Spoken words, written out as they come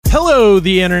Hello,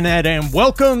 the internet, and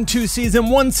welcome to season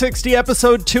 160,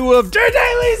 episode 2 of Der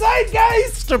Daily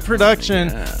Zeitgeist, a production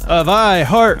of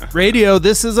iHeartRadio.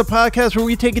 This is a podcast where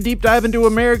we take a deep dive into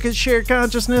America's shared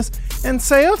consciousness and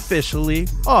say officially,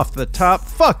 off the top,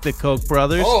 fuck the Koch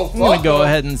brothers. I'm going to go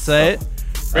ahead and say it.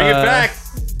 Bring it back.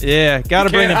 Yeah, gotta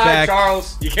bring it back.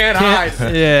 Charles. You can't hide.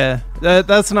 Yeah,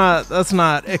 that's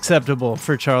not acceptable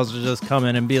for Charles to just come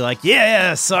in and be like,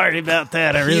 yeah, sorry about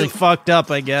that. I really fucked up,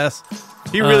 I guess.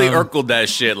 He really Urkeled that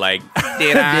shit. Like,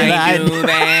 did I do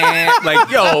that? Like,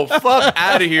 yo, fuck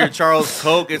out of here, Charles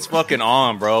Koch. It's fucking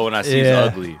on, bro. When I see he's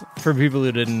ugly. For people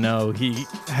who didn't know, he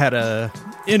had a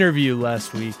interview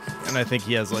last week, and I think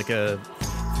he has like a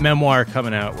memoir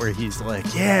coming out where he's like,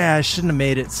 yeah, I shouldn't have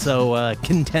made it so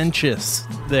contentious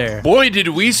there. Boy, did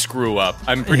we screw up.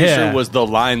 I'm pretty sure was the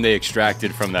line they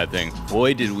extracted from that thing.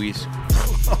 Boy, did we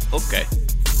Okay.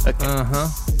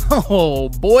 Oh,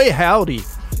 boy, howdy.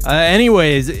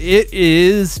 Anyways, it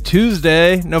is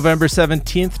Tuesday, November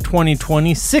 17th,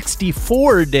 2020,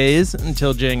 64 days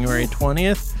until January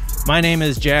 20th. My name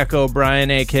is Jack O'Brien,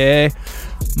 a.k.a.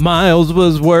 Miles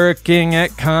was working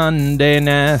at Condé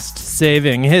Nast,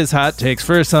 saving his hot takes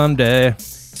for someday.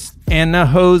 Anna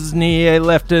Hosni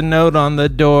left a note on the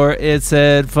door. It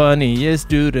said, funniest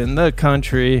dude in the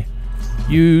country.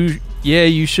 You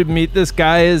should meet this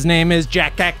guy. His name is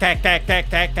Jack.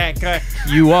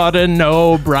 You ought to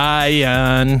know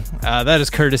Brian. That is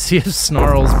courtesy of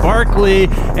Snarls Barkley.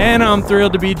 And I'm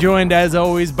thrilled to be joined, as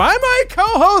always, by my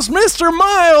co-host, Mr.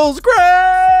 Miles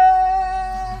Gray.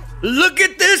 Look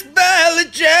at this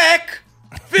ballad, Jack.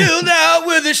 Filled out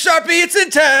with a Sharpie, it's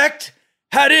intact.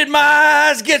 How did my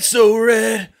eyes get so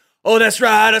red? Oh, that's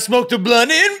right, I smoked a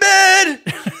blunt in bed.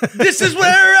 This is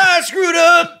where I screwed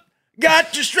up.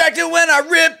 Got distracted when I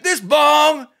ripped this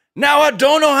bong. Now I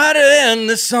don't know how to end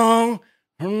this song.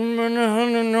 Okay,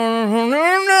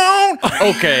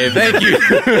 thank you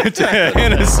to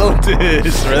Hannah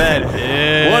Soltis for that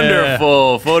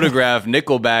wonderful photograph.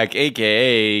 Nickelback,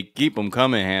 a.k.a. Keep 'em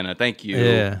coming, Hannah. Thank you.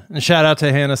 Yeah, and shout out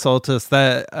to Hannah Soltis.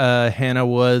 That Hannah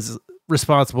was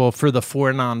responsible for the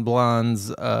Four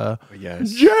Non-Blondes.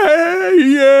 Yes. Yeah.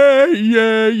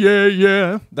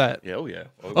 That. Oh, yeah.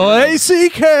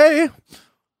 O-A-C-K.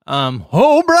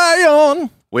 O'Brien.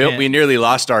 We nearly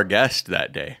lost our guest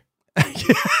that day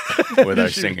with our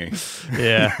singing.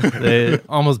 Yeah, they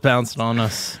almost bounced on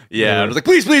us. Yeah, I was like,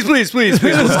 please.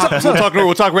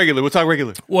 We'll talk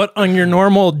regular. What, on your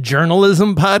normal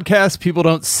journalism podcast, people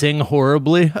don't sing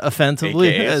horribly,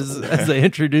 offensively as they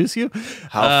introduce you?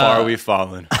 How far are we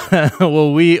fallen?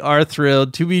 Well, we are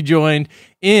thrilled to be joined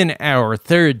in our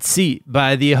third seat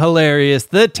by the hilarious,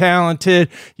 the talented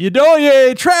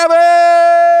Yodoye Travis!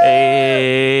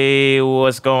 Hey,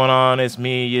 what's going on? It's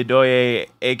me, Yodoye,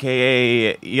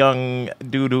 a.k.a. young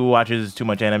dude who watches too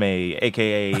much anime,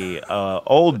 a.k.a.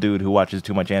 old dude who watches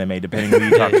too much anime, depending who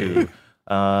you talk to.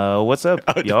 What's up,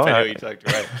 y'all? Depending who you talk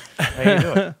to, right? How you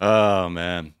doing? Oh,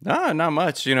 man. Not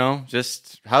much,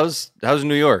 Just, how's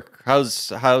New York?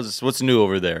 What's new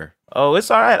over there? Oh,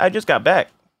 it's all right. I just got back.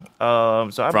 So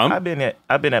From? I've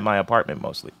been at my apartment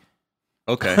mostly.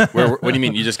 Okay. What do you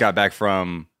mean? You just got back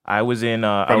from... I was in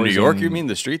New York? You mean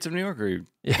the streets of New York? Or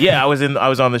Yeah, I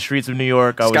was on the streets of New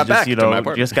York. I was got back to my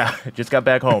just got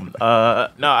back home.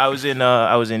 No, I was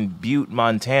in Butte,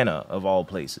 Montana, of all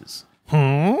places.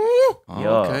 Oh,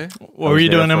 okay. What were you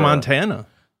doing in Montana?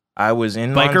 I was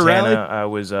in Biker Montana.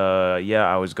 rally?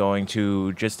 I was going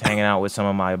to just hanging out with some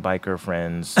of my biker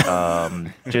friends.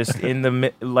 Just in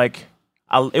the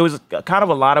it was kind of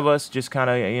a lot of us, just kind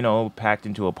of packed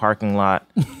into a parking lot.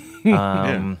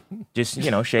 Just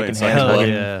shaking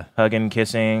hands, hugging,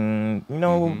 kissing,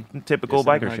 typical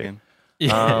Kissing, biker hugging.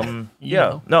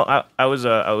 shit. No, I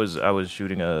was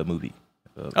shooting a movie.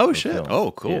 Shit! Film.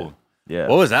 Oh, cool. Yeah.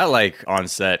 What was that like on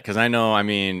set? Because I know,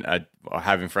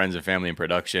 having friends and family in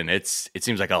production, it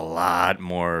seems like a lot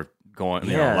more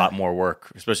going, a lot more work,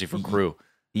 especially for crew.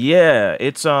 Yeah,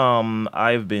 it's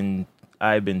I've been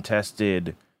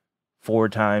tested 4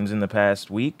 times in the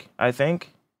past week, I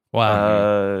think.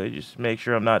 Wow. Just make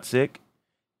sure I'm not sick.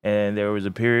 And there was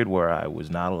a period where I was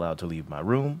not allowed to leave my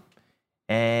room.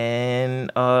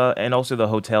 And also the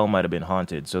hotel might have been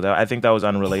haunted. So I think that was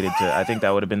unrelated to, I think that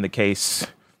would have been the case.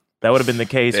 That would have been the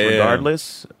case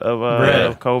regardless of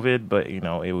COVID. But,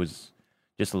 it was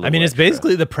Just a little I mean, it's extra.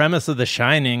 basically the premise of The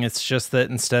Shining. It's just that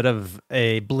instead of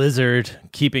a blizzard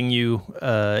keeping you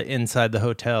inside the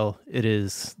hotel, it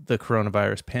is the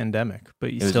coronavirus pandemic.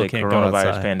 But you It was still a can't go coronavirus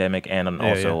outside. pandemic and yeah.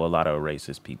 also a lot of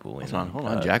racist people. Hold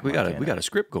on, Jack. We got a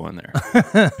script going there.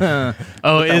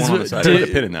 Oh, That one on the side. Put a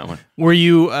pin in that one. were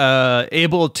you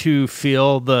able to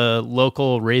feel the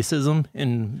local racism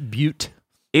in Butte?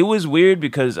 It was weird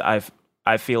because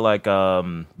I feel like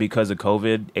because of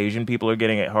COVID, Asian people are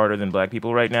getting it harder than black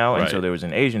people right now, and Right. so there was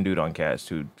an Asian dude on cast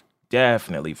who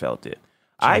definitely felt it.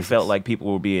 I felt like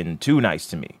people were being too nice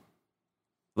to me.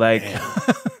 Like It's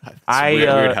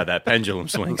weird how that pendulum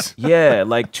swings. yeah,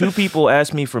 like 2 people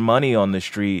asked me for money on the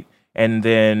street, and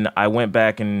then I went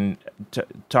back and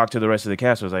talked to the rest of the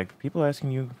cast. I was like, people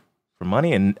asking you for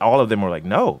money? And all of them were like,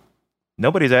 no,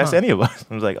 nobody's asked any of us.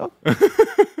 I was like, oh.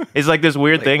 It's like this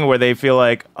weird thing where they feel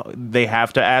like they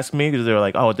have to ask me because they're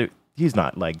like, oh, he's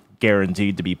not like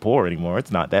guaranteed to be poor anymore.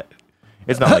 It's not that.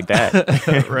 It's not like that.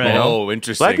 Right. Oh,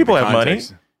 interesting. Black people The have money.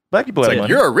 context. Black people It's have like,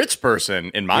 money. you're a rich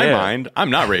person. In my Yeah. mind, I'm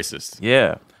not racist.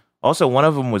 Yeah. Also, one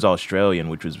of them was Australian,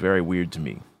 which was very weird to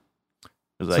me. It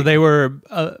was like, So they were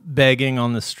begging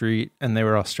on the street, and they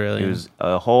were It Australian. was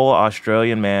a whole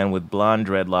Australian man with blonde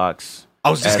dreadlocks. I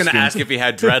was just going to Asking- ask if he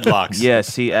had dreadlocks.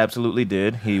 Yes, he absolutely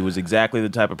did. He was exactly the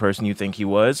type of person you think he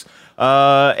was.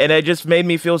 And it just made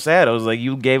me feel sad. I was like,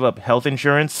 you gave up health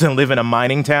insurance and live in a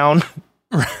mining town.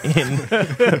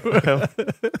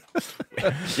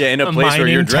 Yeah, in a A place where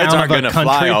your mining dreads town aren't of a going to fly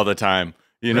country. all the time.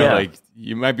 You know, Yeah. like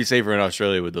you might be safer in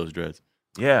Australia with those dreads.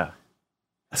 Yeah.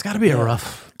 That's got to be a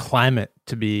rough climate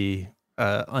to be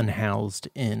unhoused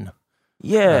in.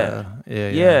 Yeah.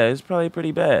 Yeah. It's probably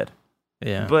pretty bad.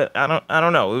 Yeah. But I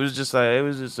don't know. It was just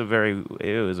a very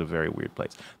weird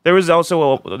place. There was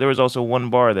also one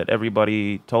bar that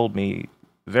everybody told me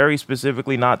very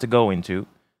specifically not to go into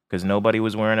because nobody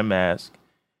was wearing a mask.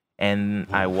 And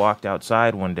I walked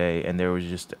outside one day and there was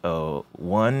just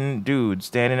one dude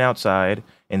standing outside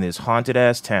in this haunted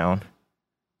ass town,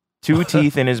 2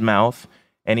 teeth in his mouth,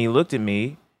 and he looked at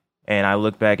me and I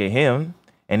looked back at him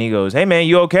and he goes, "Hey man,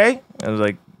 you okay?" I was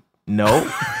like, "No."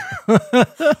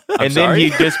 And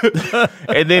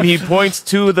then he points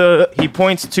to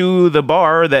the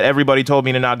bar that everybody told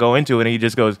me to not go into, and he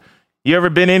just goes, "You ever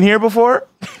been in here before?"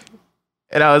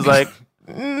 And I was like,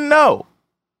 "No,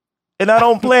 and I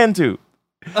don't plan to."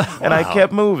 And I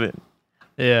kept moving.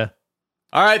 yeah.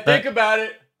 All right, think about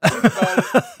it. Think about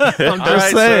it. I'm All just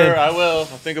right, saying. sir, I will. I'll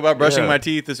think about brushing Yeah. my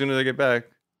teeth as soon as I get back.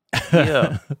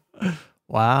 Yeah,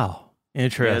 Wow.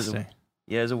 Interesting.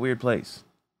 yeah, it's a weird place.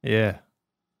 Yeah.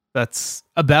 That's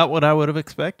about what I would have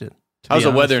expected. to How's be the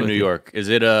honest weather in with New you. York? Is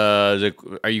it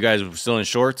are you guys still in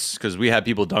shorts? Because we had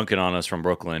people dunking on us from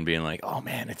Brooklyn, being like, "Oh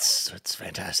man, it's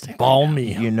fantastic."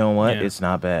 Balmy. You know what? Yeah. It's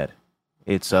not bad.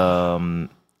 It's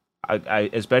I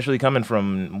especially coming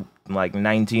from like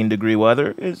 19-degree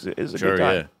weather is a Sure, good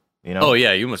time. yeah. You know? Oh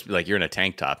yeah, you must be like you're in a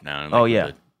tank top now. And, like, Oh, with yeah.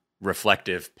 a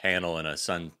reflective panel and a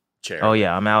sun chair. Oh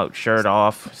yeah, I'm out, shirt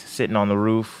off, sitting on the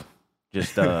roof,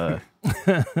 just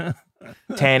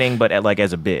tanning, but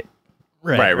as a bit.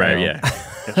 right, you know?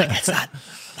 yeah,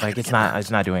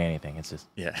 It's not doing anything. It's just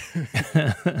yeah,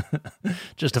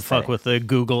 Just to fuck with the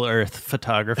Google Earth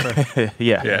photographer.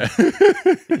 yeah. yeah.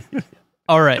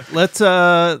 All right. Let's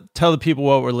tell the people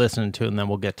what we're listening to, and then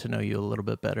we'll get to know you a little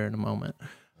bit better in a moment.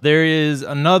 There is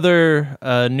another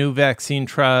new vaccine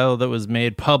trial that was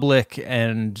made public,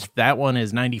 and that one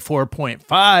is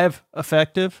 94.5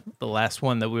 effective. The last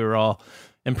one that we were all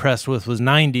impressed with was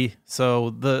 90.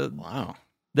 So Wow.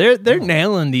 they're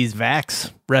nailing these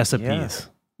vax recipes.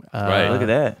 Right. Look at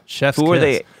that. Chef's Who are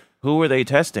kiss. they? Who are they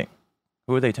testing?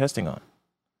 Who are they testing on?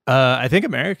 I think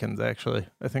Americans, actually.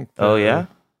 I think. Oh yeah,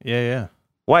 Yeah.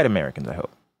 white Americans. I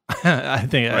hope. I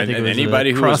think it And was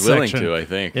anybody who was willing cross-section. to, I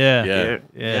think. Yeah.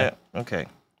 yeah. Okay.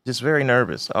 Just very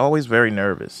nervous. Always very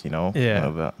nervous. You know. Yeah.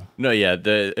 About, No, yeah.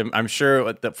 I'm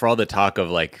sure for all the talk of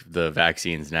like the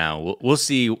vaccines now, we'll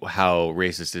see how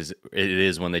racist it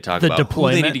is when they talk The about who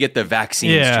deployment? they need to get the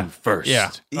vaccines Yeah. to first.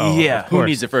 Yeah. Yeah. of Who course.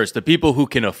 needs it first? The people who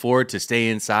can afford to stay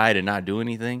inside and not do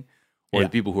anything, or Yeah.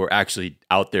 the people who are actually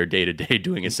out there day to day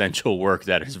doing essential work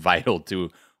that is vital to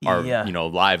our Yeah.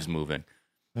 lives moving.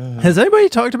 Has anybody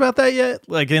talked about that yet?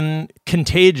 Like in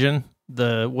Contagion,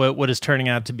 what is turning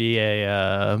out to be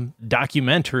a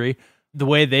documentary. The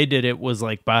way they did it was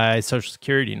like by social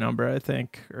security number, I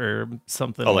think, or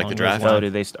something. Oh, like along the draft? those oh, lines.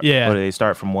 did they start? Yeah. Oh, did they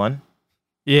start from one?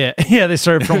 Yeah, they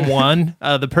started from 1.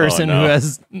 The person Oh, no. who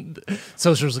has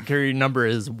social security number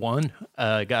is 1.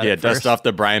 Got Yeah, it dust first. off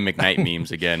the Brian McKnight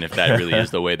memes again, if that really is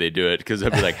the way they do it. Because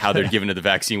that'd be like how they're giving to the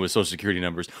vaccine with social security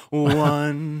numbers.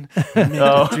 1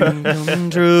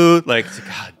 minute truth. Like,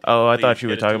 God. Oh, I please thought you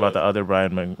were get it talking to about us. the other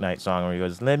Brian McKnight song where he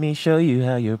goes, "Let me show you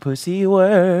how your pussy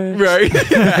works." Right.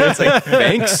 It's like,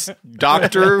 thanks,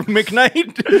 Dr.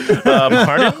 McKnight.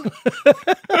 Pardon?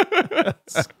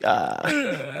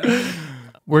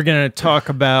 We're going to talk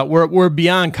about we're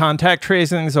beyond contact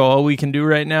tracing, so all we can do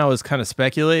right now is kind of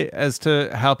speculate as to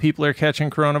how people are catching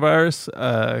coronavirus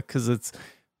because it's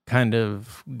kind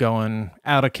of going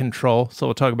out of control. So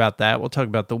we'll talk about that. We'll talk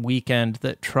about the weekend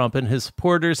that Trump and his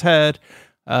supporters had.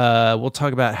 We'll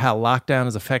talk about how lockdown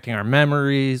is affecting our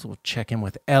memories. We'll check in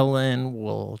with Ellen.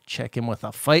 We'll check in with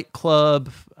a Fight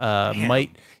Club.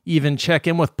 Might even check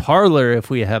in with Parler if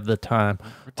we have the time.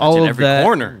 All of every that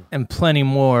corner. and plenty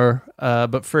more.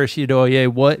 But first, Yudoye,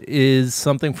 what is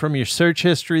something from your search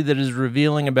history that is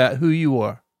revealing about who you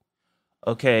are?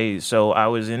 Okay, so I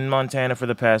was in Montana for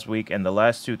the past week, and the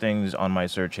last 2 things on my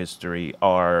search history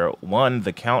are 1,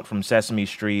 the Count from Sesame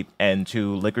Street, and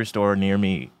 2, liquor store near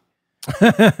me.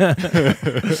 I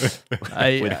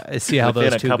see how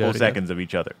Within those two a couple go together. seconds of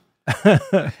each other.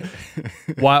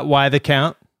 Why the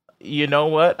Count? You know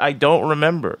what? I don't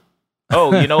remember.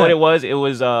 Oh, you know what it was? It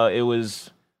was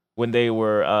when they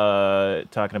were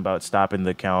talking about stopping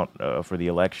the count for the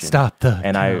election. Stop the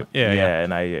And count.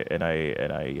 and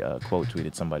I quote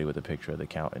tweeted somebody with a picture of the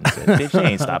count and said, "Bitch, she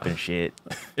ain't stopping shit."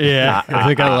 Yeah, I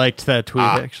think I liked that tweet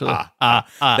actually.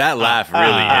 That laugh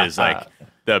really is like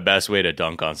the best way to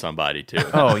dunk on somebody too.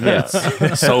 Oh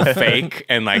yes. So fake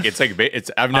and like it's like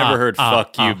it's. I've never heard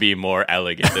 "fuck you" be more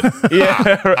elegant. Than,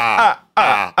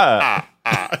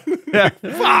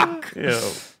 fuck. Yeah.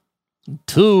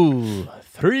 2,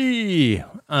 3.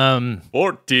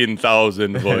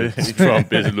 14,000 votes.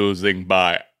 Trump is losing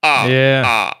by.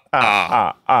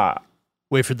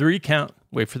 Wait for the recount.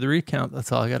 Wait for the recount.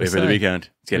 That's all I got to Wait say. for the weekend.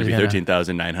 It's gonna be Yeah.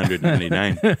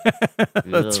 13,999.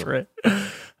 That's right.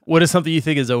 What is something you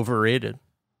think is overrated?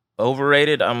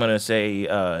 Overrated, I'm gonna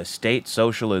say state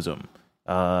socialism.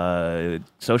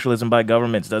 Socialism by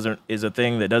governments is a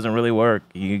thing that doesn't really work.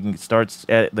 You starts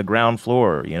at the ground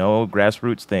floor,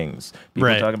 grassroots things. People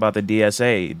Right. talk about the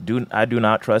DSA. I do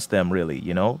not trust them really.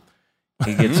 You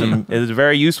get some. It's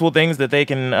very useful things that they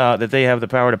can that they have the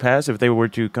power to pass if they were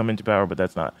to come into power, but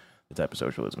that's not the type of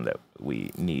socialism that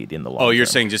we need in the long term. Oh, you're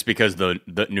saying just because the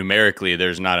numerically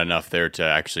there's not enough there to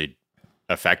actually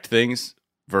affect things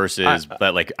versus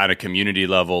but like on a community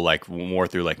level, like more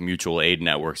through like mutual aid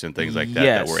networks and things like that,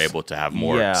 that we're able to have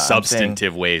more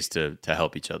substantive ways to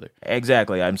help each other.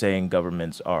 Exactly. I'm saying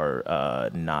governments are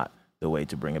not the way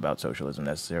to bring about socialism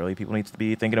necessarily. People need to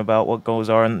be thinking about what goes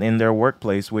on in their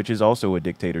workplace, which is also a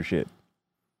dictatorship.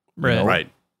 Right.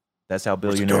 Right. That's how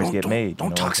billionaires get made. Don't you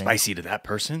know talk what I'm saying? spicy to that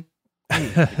person.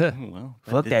 Well,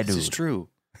 Fuck that This is dude. true.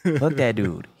 Fuck that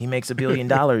dude. He makes $1 billion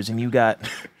and you got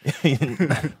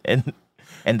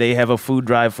and they have a food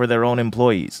drive for their own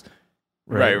employees.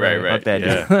 Right. Fuck that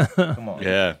Yeah. dude. Come on.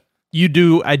 Yeah. You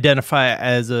do identify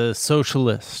as a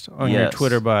socialist on your Yes.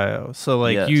 Twitter bio. So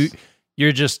like Yes.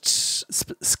 you're just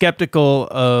skeptical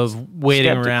of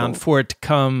waiting around Skeptical. for it to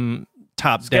come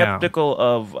top down. Skeptical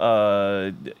of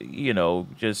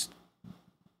just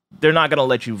they're not gonna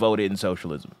let you vote in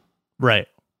socialism. Right.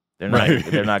 They're not Right.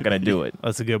 they're not gonna do it.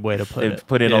 That's a good way to put They've it.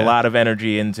 put in Yeah. a lot of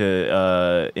energy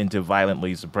into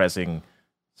violently suppressing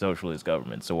socialist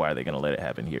government. So why are they going to let it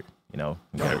happen here? You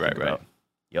gotta Right. think about-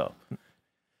 Yo,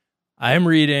 I am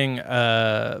reading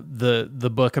the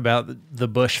book about the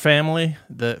Bush family,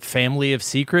 the Family of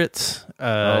Secrets.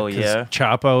 'Cause yeah?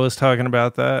 Chapo was talking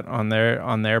about that on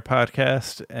their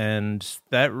podcast, and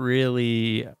that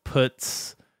really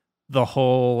puts the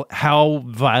whole how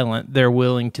violent they're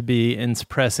willing to be in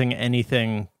suppressing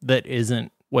anything that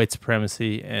isn't white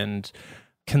supremacy and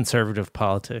conservative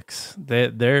politics.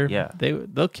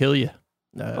 They'll kill you.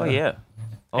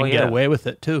 And get away with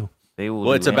it too. They will.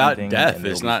 Well, it's do about anything death. and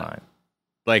they'll It's be not- fine.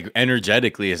 Like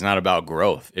energetically, it's not about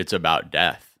growth. It's about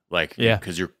death. Like, Yeah.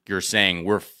 because you're saying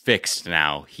we're fixed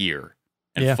now here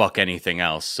and Yeah. fuck anything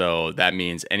else. So that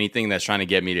means anything that's trying to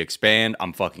get me to expand,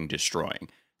 I'm fucking destroying.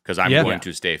 Because I'm Yeah. going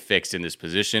to stay fixed in this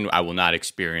position. I will not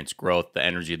experience growth. The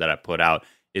energy that I put out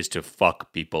is to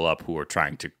fuck people up who are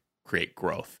trying to create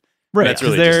growth. Right. That's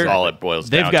really just all it boils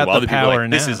they've down got to. While the other people are power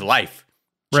like, this now. is life.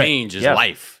 Right. Change is Yeah.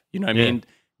 life. You know what I Yeah. mean?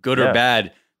 Good Yeah. or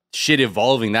bad, shit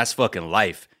evolving, that's fucking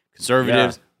life.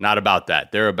 Conservatives, not about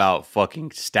that. They're about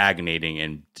fucking stagnating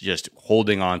and just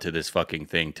holding on to this fucking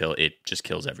thing till it just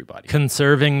kills everybody.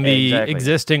 Conserving the Exactly.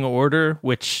 existing order,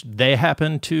 which they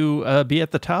happen to be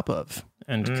at the top of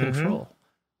and control.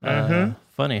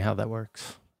 Funny how that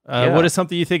works. Yeah. What is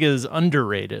something you think is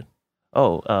underrated?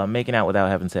 Making out without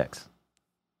having sex.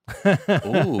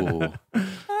 Ooh.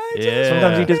 Yeah.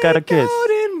 Sometimes you just gotta kiss.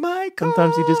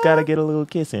 Sometimes you just gotta get a little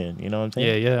kiss in. You know what I'm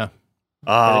saying? Yeah.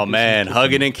 Oh man,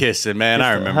 hugging and kissing, man.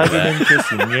 I remember Hugging that. and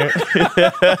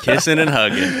kissing. Yeah. Kissing and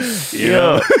hugging. You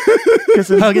Yo. know?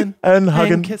 Kissing Hugging and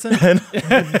hugging and kissing. and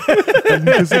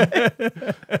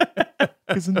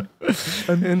kissing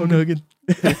and hugging.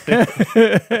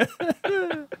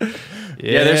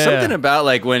 Yeah, there's something about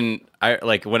like when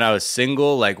I was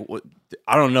single, like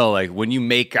I don't know, like when you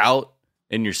make out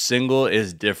and you're single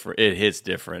is different. It hits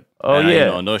different. Oh, And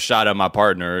yeah. no shot at my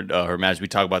partner, her match. We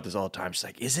talk about this all the time. She's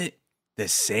like, is it the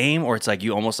same, or it's like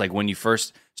you almost like when you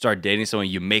first start dating someone,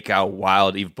 you make out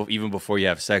wild even before you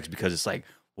have sex because it's like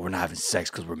we're not having sex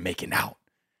because we're making out.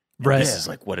 And Right. This is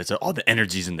like what it's all the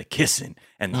energies in the kissing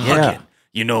and the Yeah. hugging.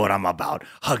 You know what I'm about?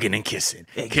 Hugging and kissing,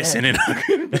 kissing and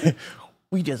hugging.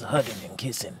 We just hugging and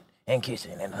kissing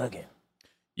and hugging.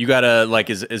 You gotta like,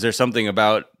 is there something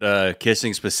about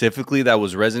kissing specifically that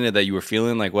was resonant that you were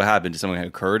feeling? Like, what happened? Did something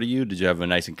occur to you? Did you have a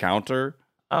nice encounter?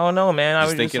 I don't know, man. I Just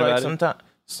was just thinking like about it?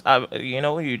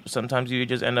 sometimes, sometimes you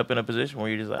just end up in a position where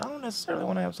you're just like, I don't necessarily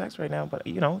want to have sex right now, but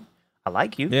I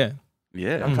like you. Yeah.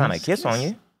 Yeah, I'm trying to kiss on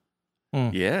you.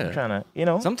 I'm Yeah, trying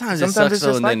to, sometimes it sometimes sucks it's though,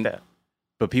 just and like then that.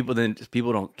 but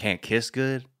people can't kiss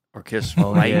good or kiss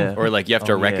Oh, right, yeah. or like you have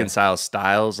to Oh, yeah. reconcile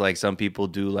styles. Like some people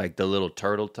do like the little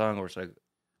turtle tongue, where it's like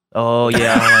Oh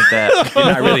yeah, I don't like that. you're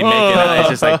not really making out. It's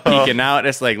just like peeking out.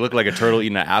 It's like look like a turtle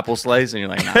eating an apple slice, and you're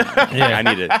like, nah.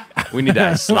 Yeah. We need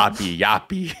that sloppy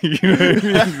yappy. You know what I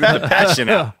mean? The passion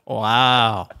out.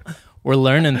 Wow. We're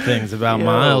learning things about Yo.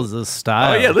 Miles'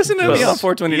 style. Oh yeah, listen to me on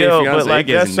 420 Day Yo, Fiance. but, like, It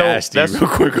gets that's so- nasty that's- real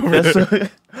quick over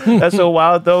there. That's so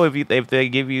wild though. If they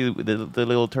give you the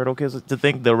little turtle kiss, to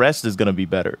think the rest is gonna be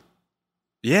better.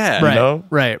 Yeah, Right. know?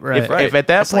 Right. If at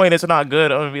that point it's not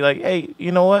good, I'm gonna be like, hey,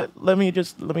 you know what? Let me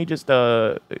just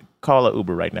call an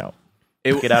Uber right now.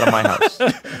 It- Get out of my house.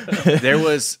 There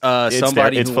was It's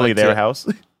somebody it's who fully went their to, house.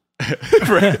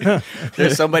 Right.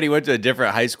 There's somebody who went to a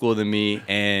different high school than me,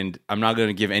 and I'm not going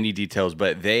to give any details,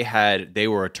 but they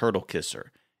were a turtle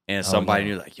kisser, and somebody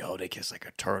knew like, yo, they kiss like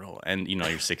a turtle, and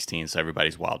you're 16, so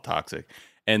everybody's wild toxic,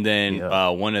 and then Yeah.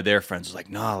 one of their friends was like,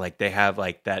 no, like they have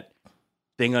like that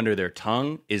thing under their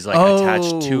tongue is like Oh.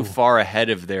 attached too far ahead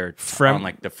of their on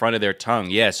like the front of their tongue,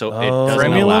 yeah, so it Oh.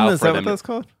 doesn't allow Fremulum, is for that them. what that's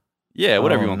called? Yeah,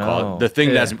 whatever Oh, you want to call no. it. The thing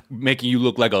Yeah. that's making you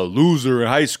look like a loser in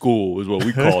high school is what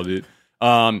we called it.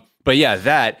 But yeah,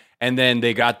 that, and then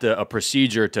they got a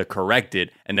procedure to correct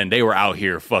it, and then they were out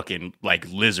here fucking like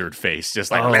lizard face, just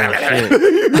like Oh shit!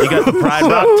 You got the Pride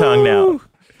Rock tongue now.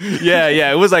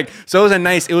 yeah. It was like it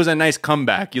was a nice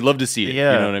comeback. You love to see it.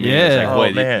 Yeah. You know what I mean? Yeah. It's like, Oh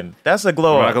boy, man, that's a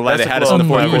glow I'm not up. gonna lie, That's they a had us glow in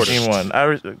the up fourth I've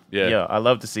quarter. seen one. Yeah. Yeah, I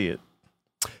love to see it.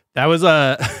 That was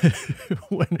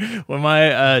when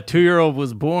my 2-year-old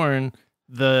was born.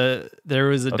 There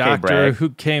was a Okay, doctor brag. who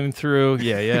came through.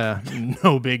 Yeah,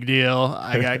 no big deal.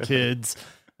 I got kids.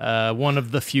 One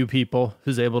of the few people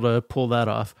who's able to pull that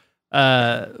off.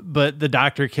 But the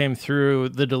doctor came through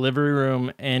the delivery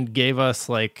room and gave us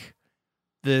like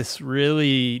this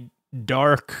really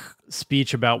dark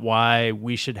speech about why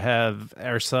we should have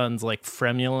our sons like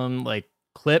frenulum like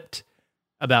clipped,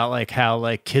 about like how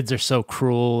like kids are so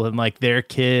cruel, and like their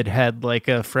kid had like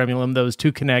a frenulum that was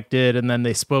too connected, and then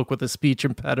they spoke with a speech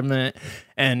impediment,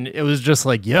 and it was just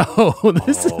like, yo,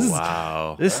 this is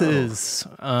wow. this is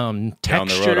road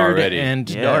textured already. and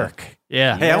Yeah. dark.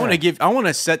 Yeah. Hey, I want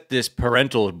to set this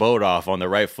parental boat off on the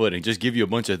right foot and just give you a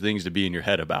bunch of things to be in your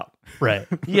head about. Right.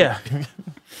 Yeah,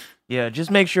 yeah. Just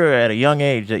make sure at a young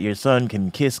age that your son can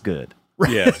kiss good.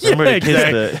 Yeah. Remember to kiss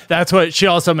Exactly. the. That's what she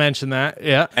also mentioned that.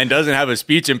 Yeah. And doesn't have a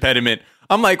speech impediment.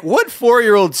 I'm like, what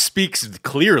 4-year-old speaks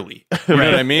clearly? You know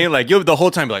what I mean? Like, you'll the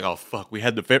whole time be like, oh, fuck, we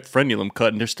had the frenulum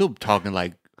cut, and they're still talking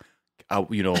like, I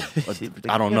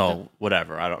don't know,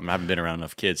 whatever. I haven't been around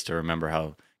enough kids to remember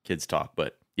how kids talk,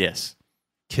 but yes.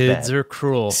 Kids Bad. are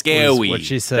cruel. was Scary. What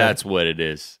she said. That's what it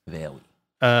is.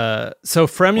 So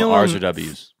frenulum. Well, R's or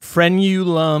W's.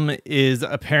 Frenulum is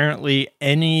apparently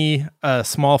any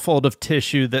small fold of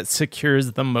tissue that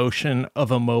secures the motion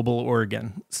of a mobile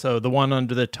organ. So the one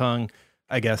under the tongue,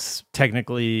 I guess,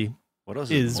 technically What else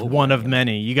is one of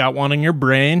many. You got one in your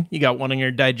brain. You got one in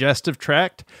your digestive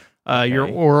tract. Your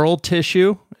oral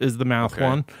tissue is the mouth Okay.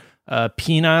 one.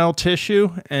 Penile tissue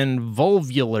and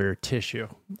vulvular tissue.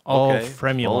 All Okay.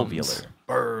 frenulums. Vulvular.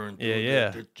 burn. Yeah, through yeah.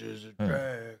 the ditches of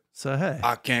drag. So hey,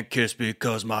 I can't kiss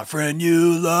because my friend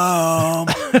you love.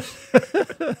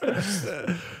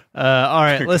 all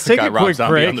right, let's take a Got Rob quick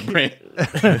Zombie break. on the brain.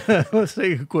 Let's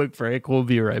take a quick break. We'll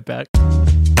be right back.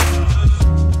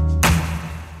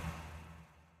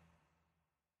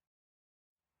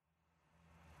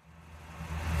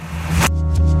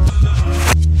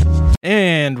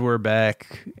 And we're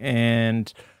back.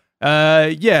 And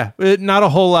not a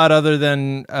whole lot other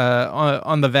than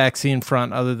on the vaccine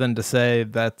front, other than to say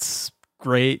that's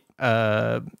great.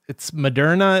 It's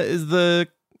Moderna is the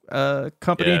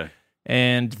company. Yeah.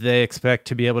 And they expect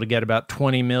to be able to get about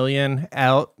 20 million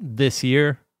out this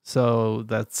year. So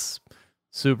that's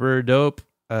super dope.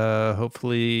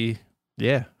 Hopefully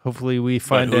we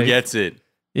find But who gets it?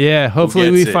 Yeah,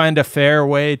 hopefully we gets it? find a fair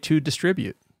way to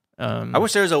distribute. I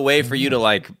wish there was a way for you to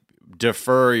like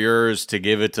defer yours to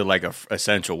give it to like a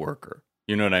essential worker.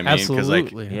 You know what I mean?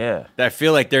 Absolutely. Like, Yeah. I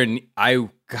feel like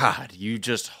God, you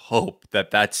just hope that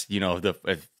that's, you know,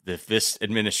 if this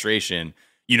administration,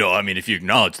 you know, I mean, if you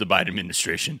acknowledge the Biden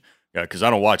administration, because I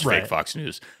don't watch Right. fake Fox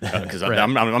News, because Right.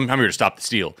 I'm here to stop the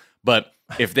steal. But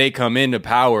if they come into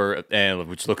power, and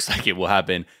which looks like it will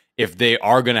happen, if they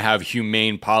are going to have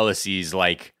humane policies,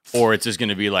 like, or it's just going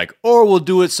to be like, or we'll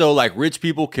do it so like rich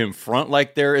people can front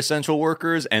like they're essential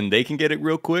workers and they can get it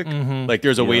real quick. Like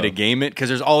there's a way to game it, because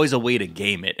there's always a way to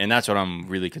game it, and that's what I'm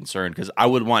really concerned. Because I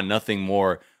would want nothing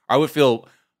more. I would feel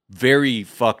very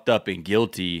fucked up and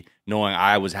guilty knowing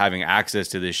I was having access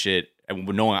to this shit and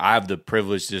knowing I have the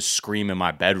privilege to just scream in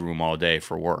my bedroom all day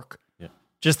for work.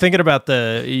 Just thinking about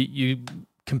you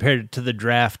compared it to the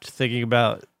draft, thinking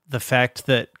about the fact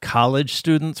that college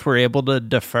students were able to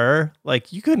defer,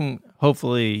 like you couldn't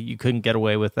get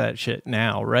away with that shit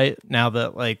now, right? Now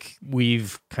that like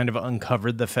we've kind of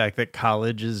uncovered the fact that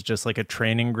college is just like a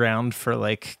training ground for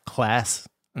like classism.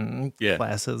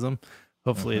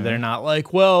 Hopefully they're not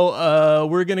like, well,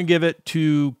 we're going to give it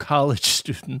to college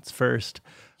students first.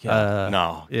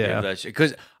 No,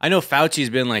 because I know Fauci's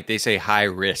been like, they say high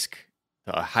risk.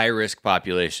 A high risk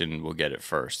population will get it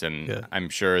first, and I'm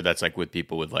sure that's like with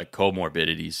people with like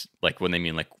comorbidities, like when they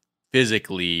mean like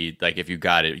physically, like if you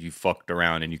got it, you fucked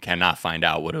around and you cannot find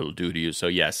out what it'll do to you. So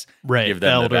yes, Right, give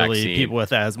them the elderly vaccine. people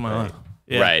with asthma.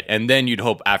 Yeah. Right, and then you'd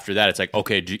hope after that it's like,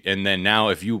 okay, and then now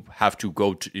if you have to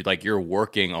go to, like, you're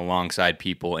working alongside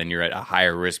people and you're at a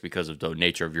higher risk because of the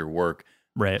nature of your work,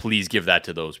 Right. please give that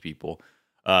to those people.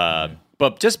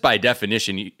 But just by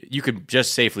definition, you could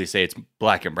just safely say it's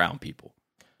black and brown people.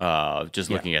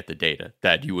 Just looking at the data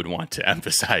that you would want to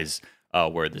emphasize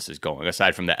where this is going,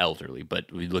 aside from the elderly.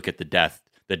 But we look at the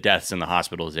deaths and the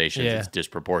hospitalizations, it's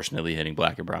disproportionately hitting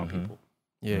black and brown people.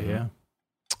 Yeah.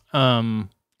 In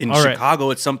All right. Chicago,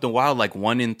 it's something wild. Like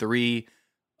 1 in 3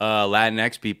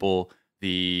 Latinx people,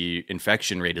 the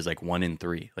infection rate is like 1 in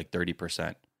 3, like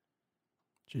 30%.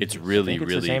 It's really, I think it's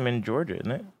really the same in Georgia,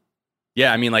 isn't it?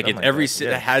 Yeah, I mean, like every that.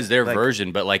 city has their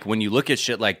version, but like when you look at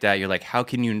shit like that, you're like, how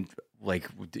can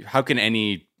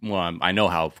any? Well, I know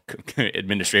how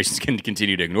administrations can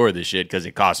continue to ignore this shit because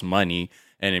it costs money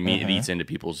and it eats into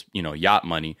people's yacht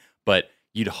money. But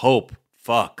you'd hope,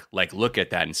 look at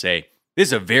that and say, this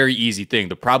is a very easy thing.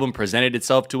 The problem presented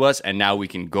itself to us, and now we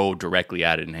can go directly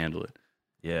at it and handle it.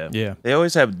 Yeah. They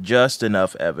always have just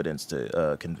enough evidence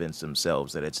to convince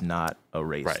themselves that it's not a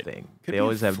race thing. Could they be a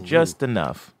always have flu. just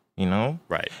enough,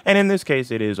 Right. And in this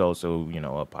case, it is also,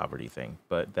 a poverty thing,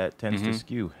 but that tends to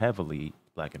skew heavily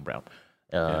black and brown.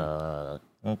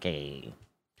 Okay.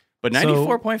 But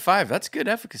 94.5, that's good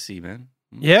efficacy, man.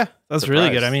 Yeah, that's really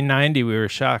good. Surprised. I mean, 90, we were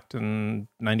shocked, and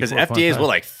 94. Because FDA is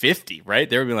like 50, right?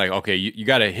 They were being like, okay, you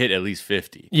got to hit at least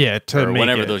 50. Yeah, to or make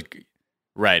whenever it those.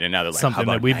 Right, and now they're like, something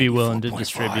how that about we'd be willing to 94.5?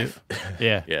 distribute.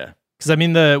 Yeah. Yeah. Because I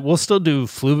mean, we'll still do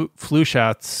flu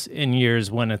shots in years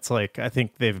when it's like, I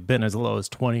think they've been as low as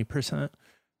 20%.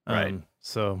 Right.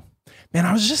 So, man,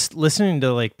 I was just listening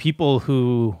to like people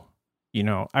who,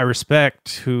 I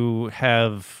respect, who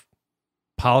have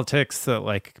politics that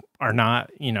like are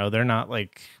not, they're not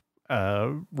like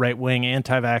right-wing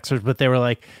anti-vaxxers, but they were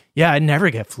like, yeah, I never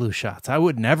get flu shots. I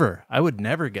would never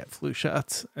get flu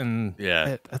shots. And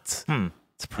that's It's a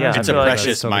like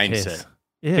precious mindset.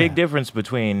 Yeah. Big difference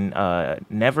between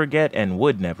never get and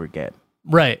would never get.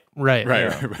 Right. Right.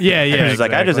 Yeah. It's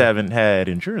like, I just exactly. haven't had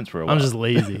insurance for a while. I'm just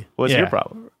lazy. What's Yeah. your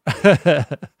problem?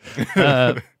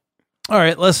 All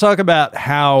right, let's talk about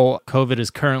how COVID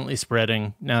is currently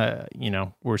spreading.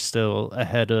 We're still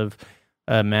ahead of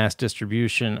mass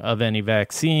distribution of any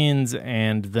vaccines,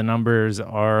 and the numbers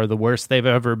are the worst they've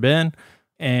ever been.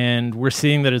 And we're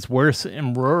seeing that it's worse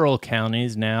in rural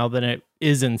counties now than it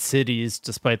is in cities,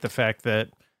 despite the fact that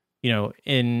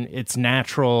in its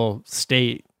natural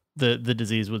state, the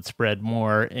disease would spread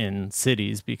more in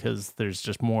cities because there's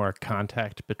just more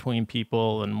contact between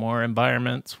people and more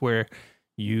environments where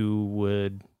you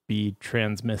would be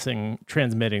transmitting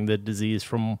the disease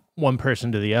from one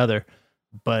person to the other.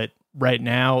 But right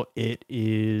now it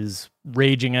is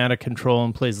raging out of control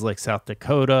in places like South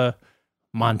Dakota,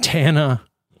 Montana.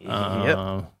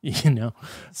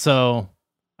 So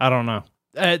I don't know.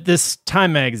 This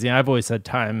Time magazine, I've always said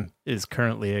Time is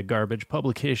currently a garbage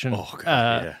publication. Oh,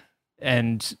 God, yeah.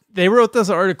 And they wrote this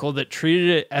article that treated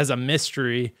it as a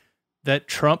mystery that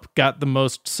Trump got the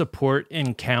most support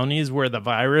in counties where the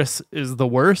virus is the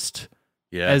worst.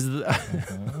 Yeah.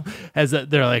 As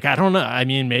they're like, I don't know. I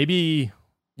mean, maybe,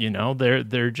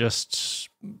 they're just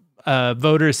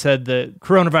voters said that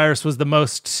coronavirus was the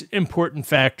most important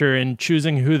factor in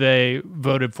choosing who they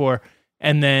voted for.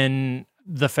 And then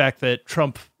the fact that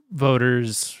Trump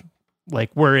voters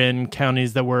were in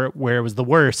counties where it was the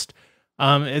worst.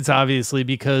 It's obviously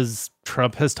because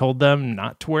Trump has told them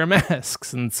not to wear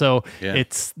masks. And so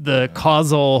it's the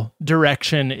causal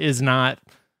direction is not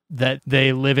that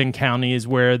they live in counties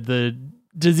where the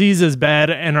disease is bad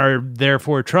and are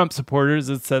therefore Trump supporters.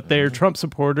 It's that they are Trump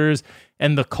supporters,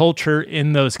 and the culture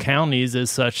in those counties is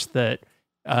such that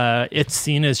it's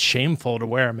seen as shameful to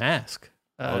wear a mask.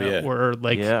 Or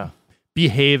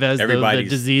behave as though the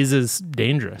disease is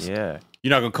dangerous. Yeah.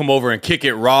 You're not going to come over and kick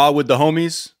it raw with the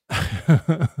homies?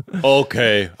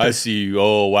 Okay, I see you.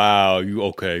 Oh, wow.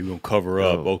 You're going to cover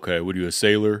up. Okay, what are you, a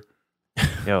sailor?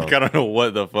 Yo. I don't know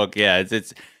what the fuck. Yeah,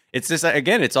 it's just,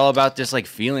 again, it's all about this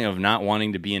feeling of not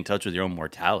wanting to be in touch with your own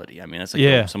mortality. I mean, that's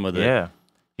some of the... Yeah.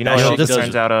 It also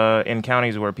turns out in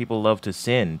counties where people love to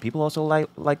sin, people also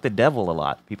like the devil a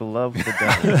lot. People love the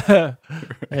devil.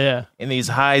 Yeah. In these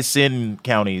high sin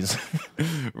counties.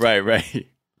 Right.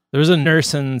 There was a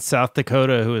nurse in South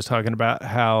Dakota who was talking about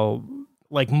how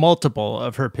multiple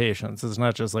of her patients, it's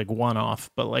not just one-off,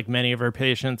 but many of her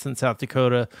patients in South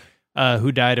Dakota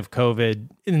who died of COVID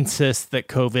insist that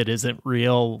COVID isn't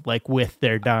real, with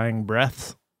their dying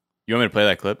breaths. You want me to play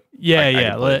that clip?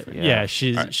 Yeah.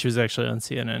 She was actually on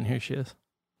CNN. Here she is.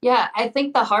 Yeah, I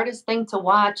think the hardest thing to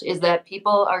watch is that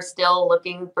people are still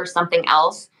looking for something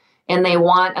else, and they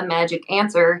want a magic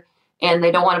answer, and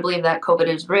they don't want to believe that COVID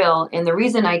is real. And the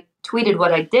reason I tweeted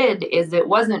what I did is it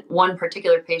wasn't one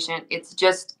particular patient. It's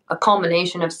just a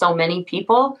culmination of so many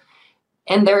people.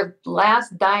 And their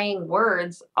last dying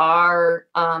words are,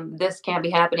 this can't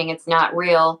be happening. It's not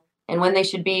real. And when they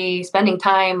should be spending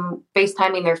time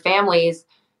FaceTiming their families,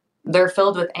 they're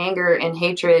filled with anger and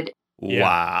hatred. Yeah.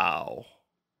 Wow.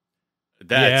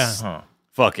 That's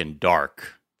fucking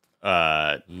dark.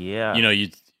 You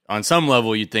on some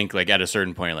level you think at a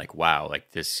certain point wow,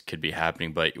 this could be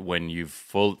happening, but when you've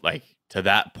to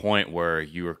that point where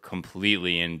you are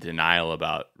completely in denial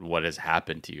about what has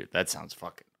happened to you, that sounds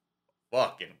fucking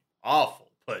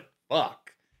awful. But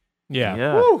fuck.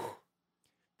 Yeah. Woo.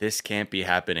 This can't be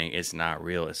happening. It's not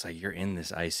real. It's you're in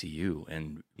this ICU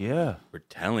and we're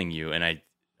telling you. And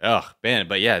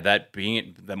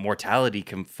that mortality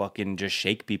can fucking just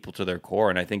shake people to their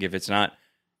core. And I think if it's not,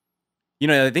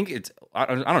 I think it's, I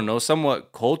don't know,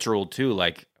 somewhat cultural too.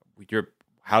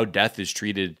 How death is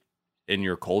treated in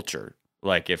your culture.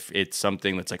 If it's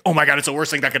something that's oh my God, it's the worst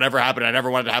thing that could ever happen. I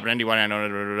never wanted it to happen to anyone. I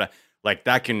know.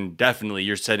 That can definitely,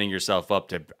 you're setting yourself up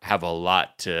to have a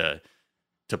lot to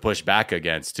push back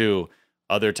against too.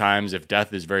 Other times, if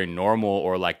death is very normal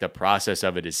or the process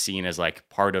of it is seen as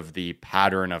part of the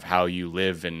pattern of how you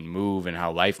live and move and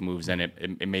how life moves, then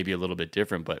it may be a little bit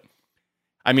different. But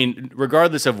I mean,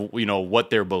 regardless of what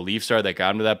their beliefs are that got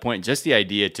them to that point, just the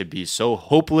idea to be so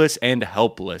hopeless and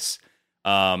helpless,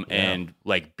 and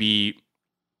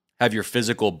have your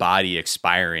physical body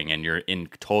expiring and you're in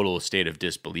total state of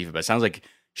disbelief. But it sounds like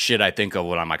shit I think of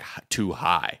when I'm too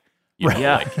high.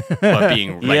 But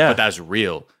being but that's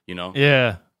real,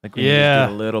 Yeah. When you just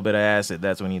do a little bit of acid,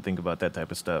 that's when you think about that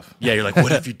type of stuff. Yeah, you're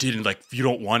what if you didn't, you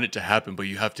don't want it to happen, but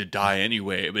you have to die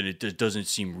anyway, but it doesn't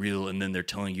seem real, and then they're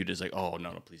telling you just oh,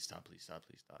 no, please stop.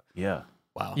 Yeah.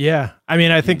 Wow. Yeah. I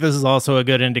mean, I think this is also a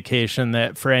good indication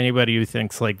that for anybody who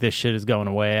thinks this shit is going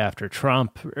away after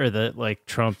Trump, or that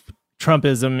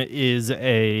Trumpism is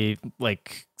a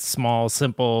small,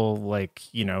 simple,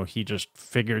 he just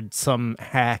figured some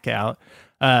hack out.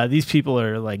 These people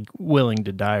are willing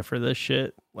to die for this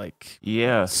shit.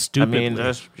 Stupidly. I mean,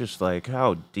 that's just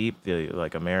how deep the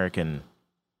American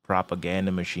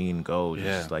propaganda machine goes.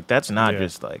 Yeah. That's not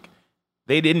just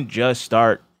they didn't just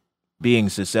start being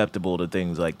susceptible to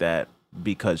things like that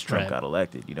because Trump got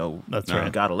elected. That's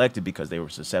right. Got elected because they were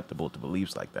susceptible to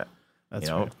beliefs like that. That's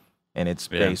right. And it's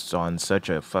based on such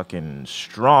a fucking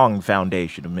strong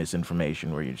foundation of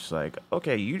misinformation where you're just like,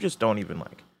 okay, you just don't even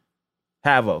like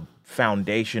have a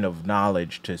foundation of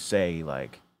knowledge to say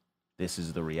like, this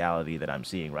is the reality that I'm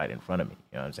seeing right in front of me.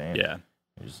 You know what I'm saying? Yeah.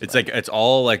 It's like it's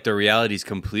all like the reality is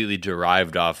completely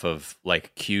derived off of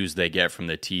like cues they get from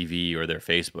the TV or their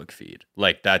Facebook feed.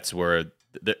 Like that's where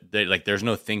they like there's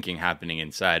no thinking happening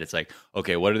inside. It's like,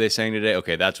 okay, what are they saying today?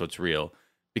 Okay, that's what's real.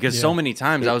 Because so many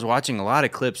times I was watching a lot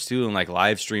of clips too and like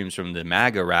live streams from the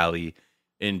MAGA rally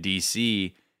in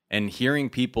DC and hearing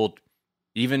people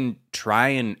even try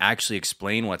and actually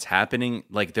explain what's happening.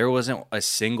 Like there wasn't a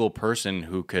single person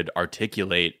who could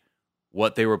articulate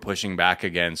what they were pushing back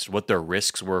against, what the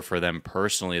risks were for them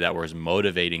personally that was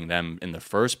motivating them in the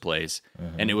first place.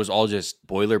 Mm-hmm. And it was all just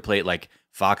boilerplate, like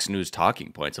Fox News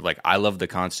talking points of like, I love the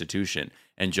Constitution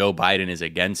and Joe Biden is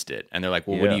against it. And they're like,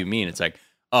 well, what do you mean? It's like,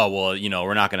 oh, well, you know,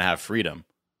 we're not going to have freedom.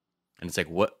 And it's like,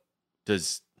 what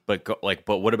does, but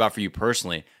what about for you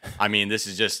personally? I mean, it's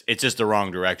just the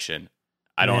wrong direction.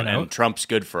 And Trump's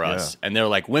good for us. And they're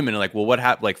like, women are like, well, what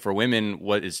happened? Like for women,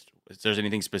 is there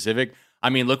anything specific? I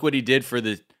mean, look what he did for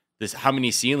how many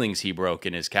ceilings he broke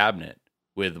in his cabinet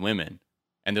with women.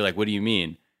 And they're like, what do you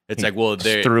mean? It's like, well,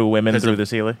 they threw women through the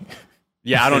ceiling.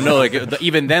 Yeah, I don't know. Like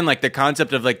even then, like the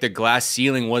concept of like the glass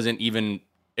ceiling wasn't even,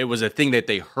 it was a thing that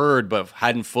they heard, but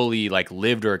hadn't fully like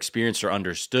lived or experienced or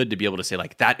understood to be able to say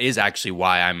like, that is actually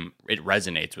why it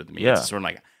resonates with me. Yeah. It's sort of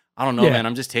like, I don't know, man.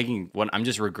 I'm just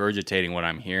regurgitating what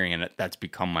I'm hearing, and that's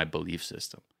become my belief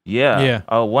system. Yeah.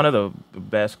 One of the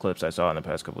best clips I saw in the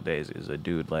past couple of days is a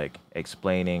dude like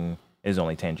explaining, is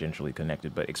only tangentially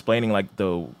connected, but explaining like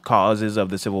the causes of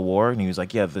the Civil War, and he was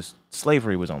like,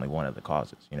 slavery was only one of the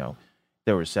causes. You know,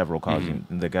 there were several causes.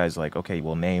 Mm-hmm. And the guy's like, okay,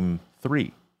 well, name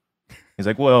 3. He's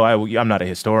like, well, I'm not a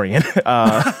historian.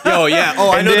 I know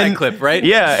that clip, right?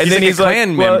 Yeah, and then he's like a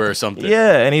Klan member or something.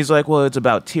 Yeah, and he's like, well, it's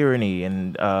about tyranny,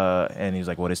 and he's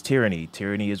like, what is tyranny?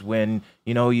 Tyranny is when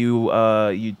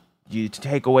you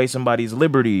take away somebody's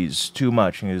liberties too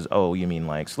much. And he goes, oh, you mean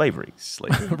like slavery?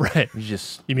 Right? He's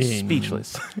just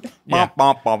speechless. Yeah,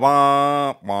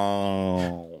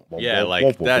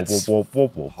 like that's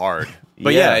hard.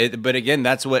 But but again,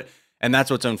 that's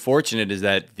what's unfortunate is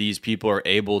that these people are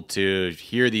able to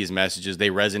hear these messages. They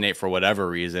resonate for whatever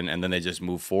reason, and then they just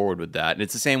move forward with that. And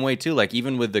it's the same way too. Like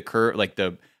even with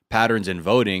the patterns in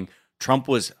voting, Trump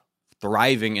was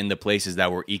thriving in the places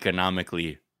that were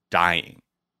economically dying.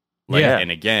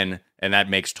 And that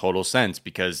makes total sense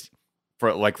because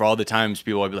for all the times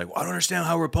people would be like, well, I don't understand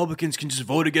how Republicans can just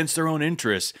vote against their own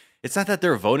interests. It's not that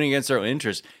they're voting against their own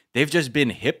interests. They've just been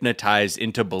hypnotized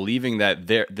into believing that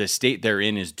the state they're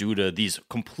in is due to these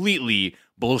completely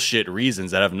bullshit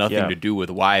reasons that have nothing to do with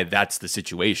why that's the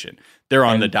situation. They're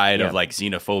on the diet of like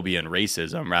xenophobia and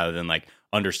racism rather than like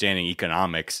understanding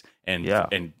economics and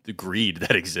the greed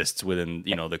that exists within,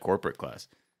 the corporate class.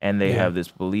 And they have this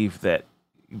belief that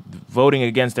voting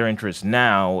against their interests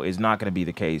now is not going to be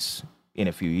the case in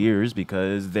a few years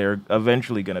because they're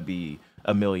eventually going to be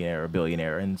a millionaire or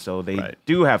billionaire. And so they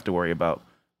do have to worry about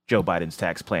Joe Biden's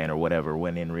tax plan or whatever,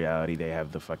 when in reality they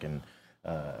have the fucking,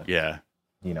 There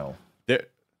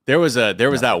was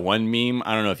that one meme.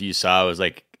 I don't know if you saw,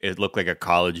 it looked like a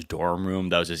college dorm room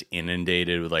that was just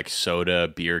inundated with like soda,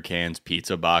 beer cans,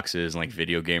 pizza boxes, and like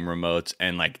video game remotes.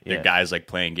 And like the guy's like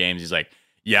playing games. He's like,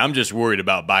 yeah, I'm just worried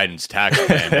about Biden's tax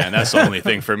plan, man. That's the only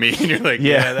thing for me. And you're like,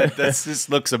 that this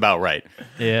looks about right.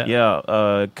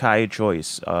 Yeah. Kai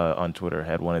Choice on Twitter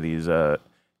had one of these,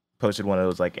 posted one of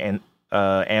those like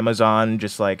Amazon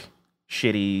just like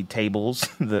shitty tables.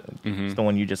 It's the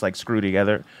one you just like screw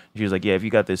together. She was like, yeah, if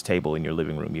you got this table in your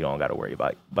living room, you don't got to worry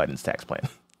about Biden's tax plan.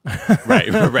 right,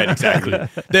 exactly.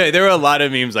 There are a lot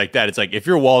of memes like that. It's like if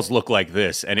your walls look like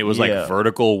this, and it was like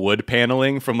vertical wood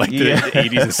paneling from like the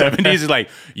 80s and 70s, it's like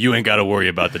you ain't got to worry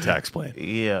about the tax plan.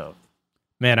 Yeah,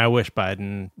 man, I wish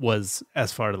Biden was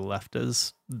as far to the left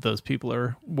as those people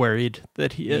are worried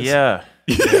that he is. Yeah,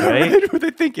 right.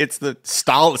 They think it's the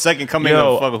second coming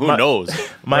of who knows.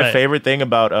 My favorite thing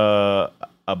about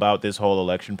this whole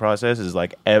election process is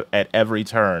like at every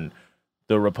turn,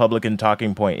 the Republican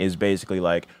talking point is basically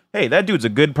like, hey, that dude's a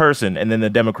good person. And then the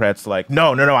Democrats like,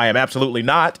 no, I am absolutely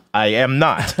not. I am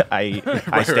not. I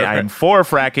am for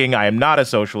fracking. I am not a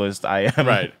socialist. I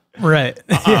am. Right.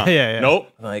 Yeah. Nope.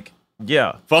 Like,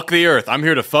 fuck the earth. I'm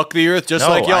here to fuck the earth just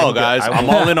like y'all, guys. I'm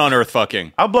all in on earth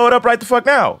fucking. I'll blow it up right the fuck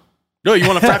now. No, you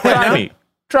want to frack right now?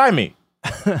 Try me.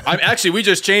 We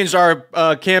just changed our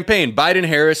campaign.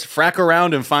 Biden-Harris, frack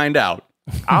around and find out.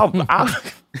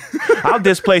 I'll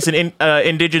displace an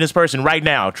indigenous person right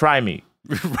now. Try me.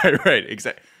 Right.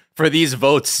 Exactly. for these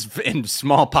votes in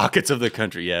small pockets of the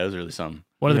country. Yeah, it was really something.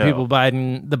 One of the people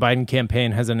the Biden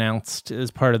campaign has announced as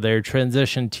part of their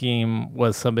transition team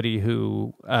was somebody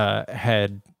who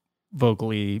had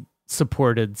vocally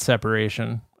supported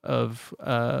separation of...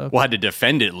 had to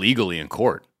defend it legally in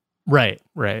court. Right.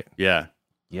 Yeah.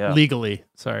 Legally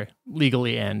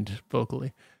and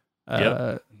vocally.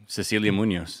 Cecilia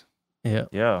Munoz. Yeah.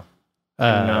 Yeah.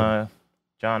 And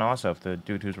John Ossoff, the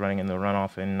dude who's running in the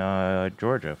runoff in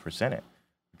Georgia for Senate,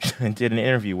 did an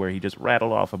interview where he just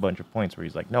rattled off a bunch of points where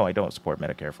he's like, no, I don't support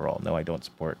Medicare for all. No, I don't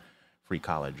support free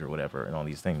college or whatever and all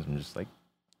these things. I'm just like...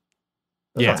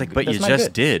 Yeah, it's like, but you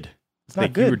just did. It's not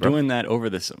like good, you were bro. doing that over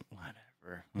this...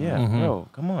 Whatever. Yeah, bro,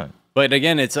 come on. But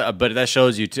again, it's but that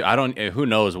shows you too. I don't. Who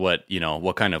knows what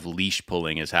what kind of leash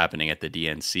pulling is happening at the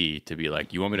DNC to be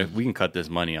like, you want me to? We can cut this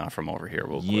money off from over here.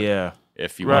 Real quick, Yeah.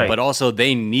 if you want. But also,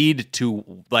 they need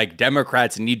to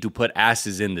Democrats need to put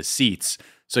asses in the seats.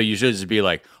 So you should just be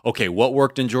like, okay, what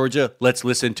worked in Georgia? Let's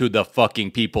listen to the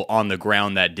fucking people on the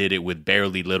ground that did it with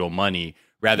barely little money,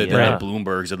 rather than the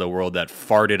Bloombergs of the world that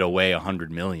farted away $100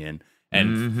 million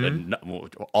and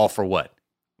all for what?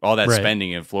 All that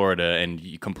spending in Florida, and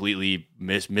you completely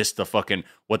missed the fucking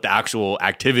what the actual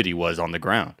activity was on the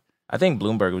ground. I think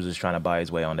Bloomberg was just trying to buy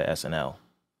his way onto SNL.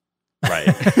 Right.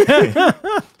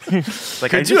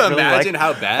 Like, Could you imagine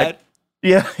how bad?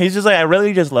 He's just like, I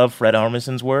really just love Fred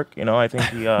Armisen's work. I think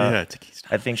he. I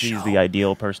think he's the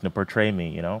ideal person to portray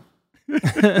me. And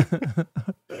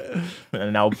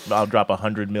I'll drop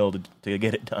 $100 million to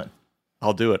get it done.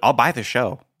 I'll do it. I'll buy the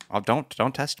show.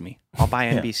 Don't test me. I'll buy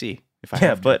NBC. If I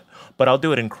have but I'll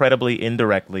do it incredibly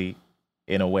indirectly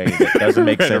in a way that doesn't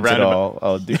make sense at all.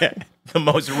 I'll do the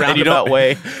most roundabout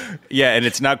way. Yeah, and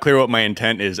it's not clear what my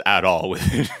intent is at all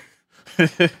with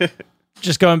it.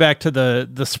 Just going back to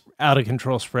the out of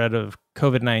control spread of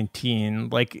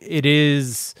COVID-19, like it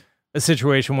is a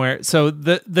situation where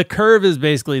the curve is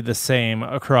basically the same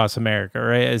across America,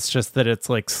 right? It's just that it's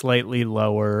like slightly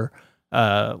lower.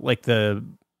 Like the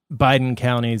Biden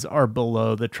counties are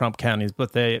below the Trump counties,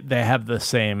 but they have the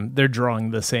same. They're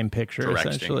drawing the same picture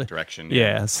essentially. Direction.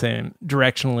 Same.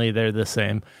 Directionally, they're the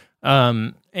same.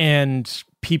 And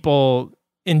people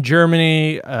in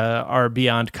Germany are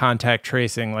beyond contact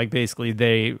tracing. Like basically,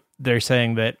 they're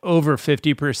saying that over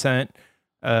 50%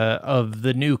 of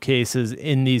the new cases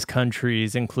in these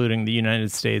countries, including the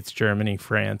United States, Germany,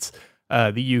 France,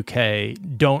 the UK,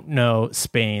 don't know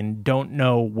Spain, don't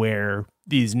know where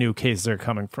these new cases are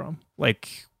coming from.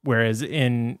 Like, whereas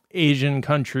in Asian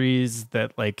countries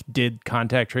that like did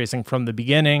contact tracing from the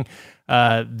beginning,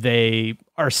 they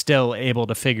are still able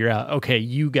to figure out, okay,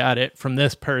 you got it from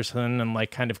this person, and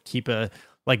like kind of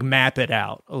map it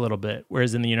out a little bit.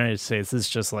 Whereas in the United States, it's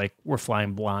just like we're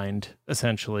flying blind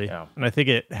essentially. Yeah. And I think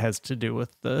it has to do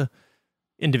with the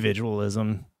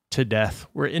individualism to death.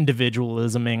 We're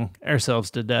individualisming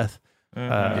ourselves to death.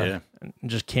 And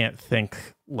just can't think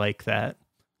like that.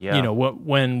 Yeah.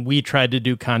 When we tried to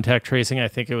do contact tracing, I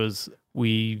think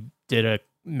we did a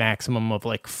maximum of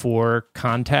like 4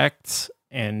 contacts,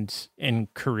 and in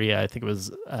Korea, I think it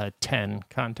was 10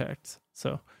 contacts.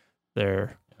 So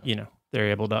they're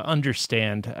able to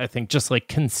understand, I think, just like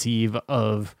conceive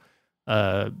of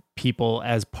people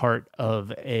as part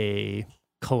of a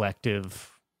collective.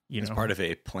 It's part of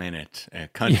a planet, a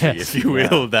country, if you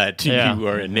will, that you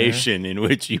are a nation in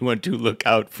which you want to look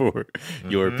out for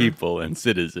your people and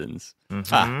citizens. Is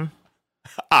what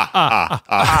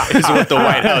the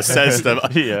White House says to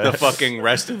the fucking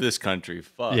rest of this country.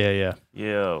 Fuck. Yeah.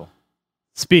 Yo.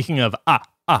 Speaking of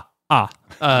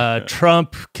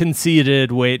Trump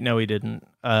conceded. Wait, no, he didn't.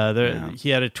 He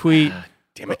had a tweet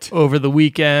over the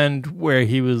weekend where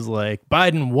he was like,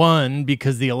 Biden won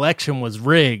because the election was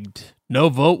rigged. No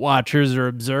vote watchers or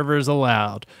observers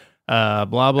allowed. Blah,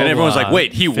 blah, blah. And everyone's like,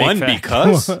 wait, he won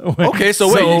because? Okay,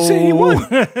 so wait, you say he won.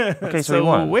 Okay, so he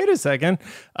won. Wait a second.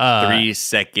 3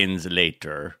 seconds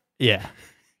later. Yeah.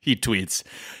 He tweets,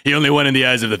 he only won in the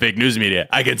eyes of the fake news media.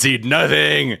 I concede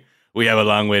nothing. We have a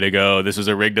long way to go. This was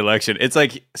a rigged election. It's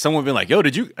like someone being like, yo,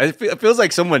 did you? It feels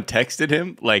like someone texted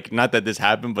him. Like, not that this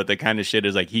happened, but the kind of shit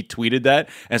is like he tweeted that.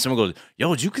 And someone goes,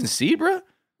 yo, did you concede, bro?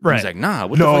 Right. He's like, nah,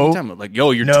 what the fuck are you talking about? Like, yo,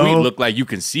 your tweet looked like you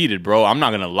conceded, bro. I'm not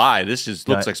going to lie. This just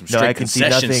looks like some straight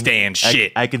concession stand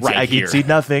shit. I concede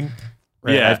nothing.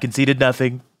 Right. Yeah. I've conceded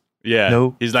nothing. Yeah.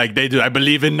 No. He's like, I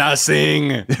believe in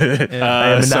nothing.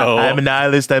 I'm a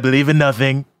nihilist. I believe in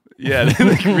nothing. Yeah.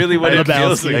 Like really what it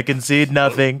feels like. I concede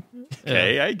nothing.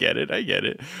 Okay, I get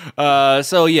it.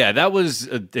 So yeah, that was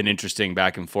an interesting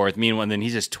back and forth. Meanwhile, then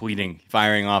he's just tweeting,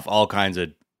 firing off all kinds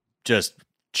of just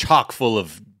chock full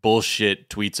of bullshit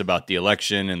tweets about the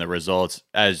election and the results,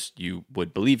 as you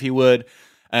would believe he would,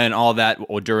 and all that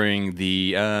during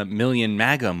the Million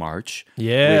MAGA March.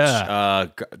 Yeah.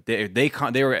 Which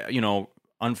they were,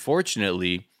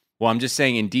 unfortunately, well, I'm just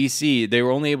saying in D.C., they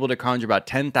were only able to conjure about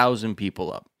 10,000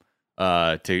 people up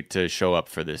to show up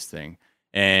for this thing.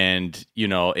 And,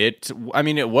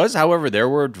 it was, however, there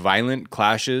were violent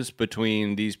clashes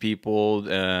between these people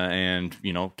and,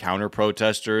 counter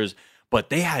protesters, but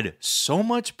they had so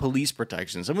much police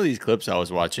protection. Some of these clips I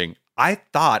was watching, I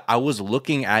thought I was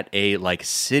looking at a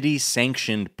city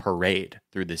sanctioned parade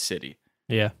through the city.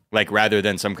 Yeah. Rather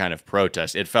than some kind of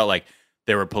protest. It felt like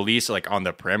there were police on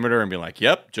the perimeter and being like,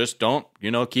 yep, just don't,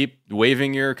 keep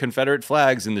waving your Confederate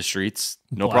flags in the streets.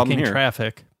 No problem here.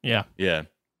 Traffic. Yeah. Yeah.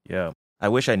 Yeah. I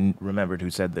wish I remembered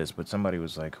who said this, but somebody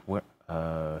was like, "What?"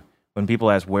 When people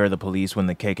ask where are the police when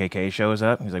the KKK shows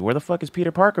up, he's like, "Where the fuck is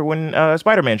Peter Parker when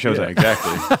Spider-Man shows up?"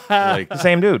 Exactly. The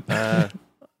same dude. Wow.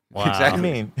 Exactly.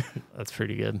 I mean, That's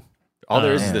pretty good. All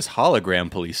there is this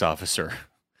hologram police officer.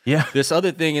 yeah. This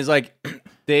other thing is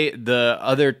the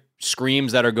other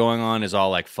screams that are going on is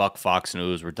all fuck Fox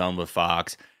News. We're done with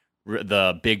Fox.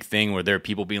 The big thing where there are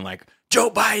people being like, Joe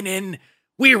Biden,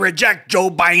 we reject Joe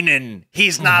Biden.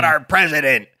 He's not our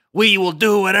president. We will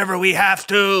do whatever we have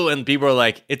to. And people are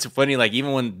like, it's funny,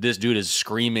 even when this dude is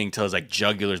screaming till his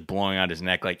jugular's blowing out his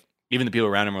neck, even the people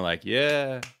around him are like,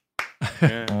 yeah.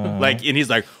 And he's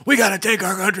like, we got to take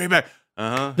our country back.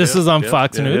 This is on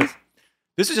Fox News?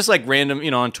 This is just random,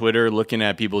 on Twitter, looking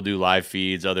at people do live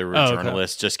feeds, other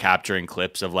journalists just capturing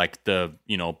clips of the,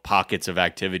 pockets of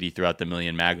activity throughout the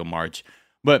Million MAGA March.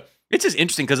 But it's just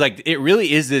interesting because it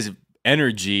really is this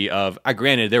energy of,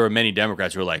 granted, there were many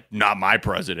Democrats who were like, not my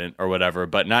president or whatever,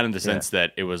 but not in the sense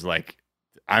that it was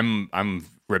I'm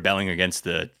rebelling against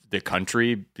the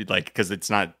country, because it's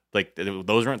not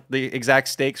those aren't the exact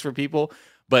stakes for people.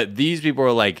 But these people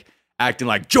are acting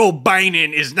like Joe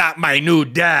Biden is not my new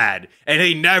dad and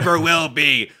he never will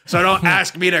be. So don't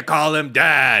ask me to call him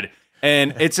dad.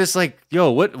 And it's just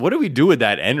yo, what do we do with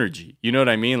that energy? You know what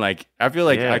I mean? I feel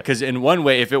because in one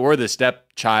way, if it were the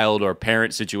stepchild or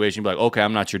parent situation, be okay,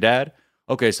 I'm not your dad.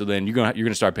 Okay, so then you're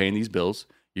gonna start paying these bills.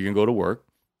 You're gonna go to work.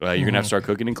 You're gonna have to start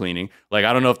cooking and cleaning. I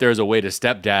don't know if there's a way to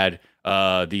stepdad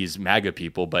these MAGA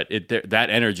people, but that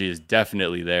energy is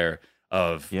definitely there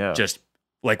of just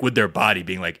with their body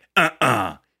being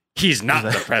he's not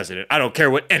the president. I don't care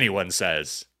what anyone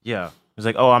says. Yeah. It's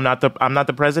oh, I'm not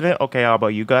the president. Okay, how about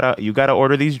you gotta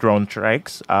order these drone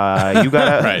strikes. You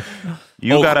gotta right.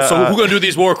 You gotta. So who's gonna do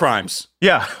these war crimes?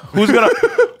 Yeah. Who's gonna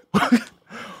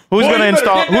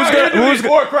install? Who's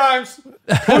war crimes?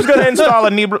 Who's gonna install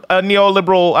a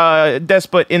neoliberal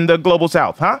despot in the global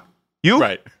South? Huh? You?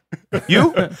 Right.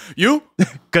 You? You?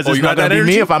 Because it's not gonna be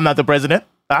me if I'm not the president.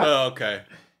 Huh?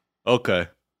 Okay.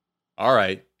 All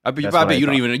right. I bet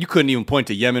you couldn't even point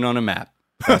to Yemen on a map.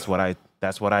 That's what I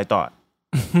thought.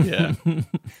 Yeah.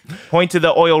 Point to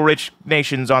the oil-rich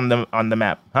nations on the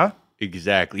map, huh?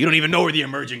 Exactly. You don't even know where the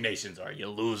emerging nations are. You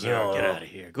loser. Get out of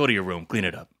here. Go to your room. Clean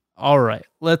it up. All right.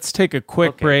 Let's take a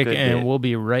quick break and we'll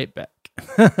be right back.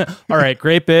 All right.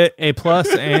 Great bit. A+,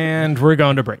 and we're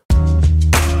going to break.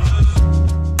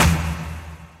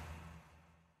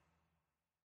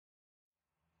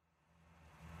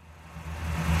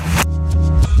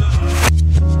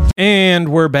 And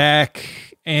we're back.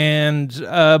 And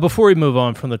before we move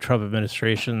on from the Trump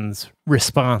administration's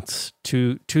response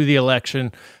to the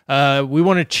election, we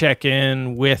want to check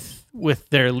in with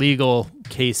their legal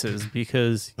cases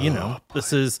because,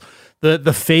 this is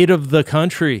the fate of the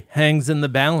country hangs in the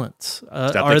balance.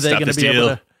 Are they going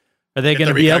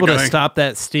to be able to stop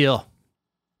that steal?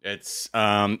 It's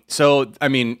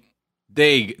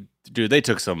they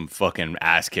took some fucking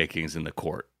ass kickings in the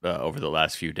court over the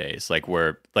last few days, to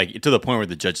the point where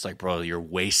the judge is bro, you're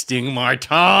wasting my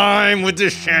time with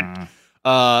this shit.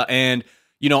 And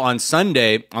on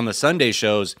the Sunday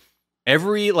shows,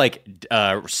 every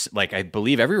I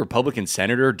believe every Republican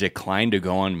senator declined to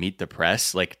go on Meet the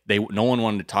Press. No one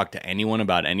wanted to talk to anyone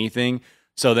about anything.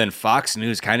 So then Fox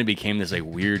News kind of became this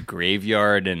weird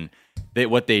graveyard. And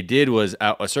what they did was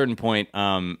at a certain point,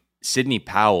 Sidney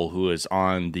Powell, who is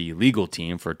on the legal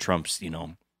team for Trump's,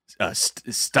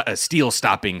 steal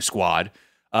stopping squad,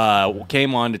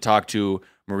 came on to talk to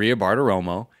Maria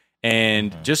Bartiromo.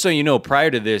 And just so you know,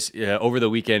 prior to this, over the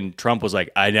weekend, Trump was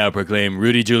I now proclaim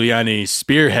Rudy Giuliani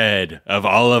spearhead of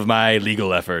all of my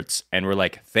legal efforts. And we're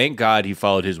thank God he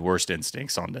followed his worst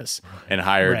instincts on this and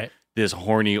hired this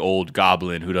horny old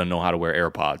goblin who doesn't know how to wear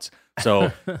AirPods.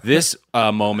 So this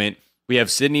moment, we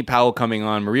have Sidney Powell coming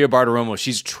on. Maria Bartiromo,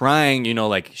 she's trying,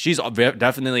 she's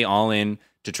definitely all in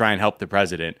to try and help the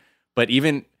president. But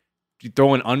even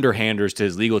throwing underhanders to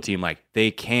his legal team. Like,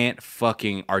 they can't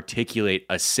fucking articulate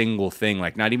a single thing,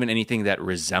 like not even anything that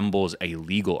resembles a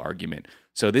legal argument.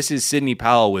 So this is Sidney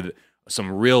Powell with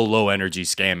some real low energy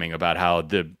scamming about how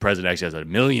the president actually has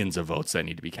millions of votes that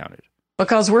need to be counted.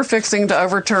 Because we're fixing to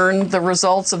overturn the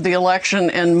results of the election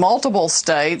in multiple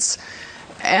states.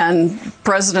 And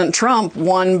President Trump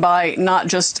won by not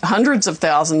just hundreds of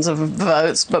thousands of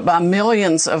votes, but by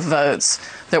millions of votes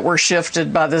that were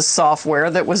shifted by this software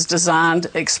that was designed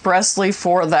expressly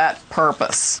for that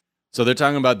purpose. So they're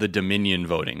talking about the Dominion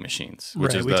voting machines,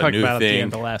 which is we the talked new about thing. at the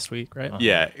end of last week, right?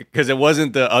 Yeah, because it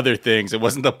wasn't the other things. It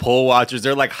wasn't the poll watchers.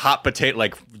 They're like hot potato,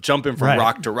 like jumping from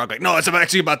rock to rock. Like, no, it's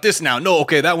actually about this now. No,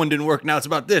 okay, that one didn't work. Now it's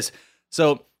about this.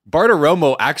 So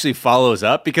Bartiromo actually follows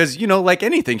up because, like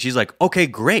anything, she's like, okay,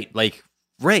 great. Like,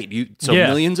 great.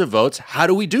 Millions of votes. How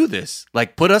do we do this?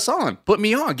 Like, put us on. Put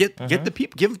me on. Get the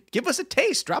people. Give us a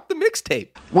taste. Drop the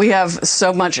mixtape. We have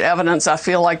so much evidence. I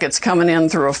feel like it's coming in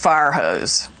through a fire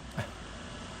hose.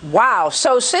 Wow.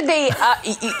 So, Sidney,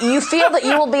 you feel that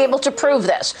you will be able to prove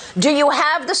this. Do you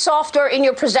have the software in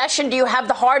your possession? Do you have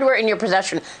the hardware in your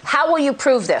possession? How will you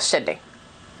prove this, Sidney?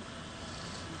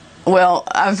 Well,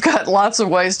 I've got lots of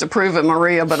ways to prove it,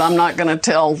 Maria, but I'm not going to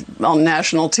tell on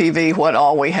national TV what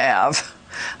all we have.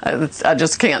 I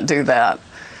just can't do that.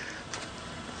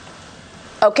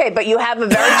 Okay, but you have a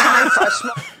very time for a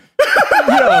small...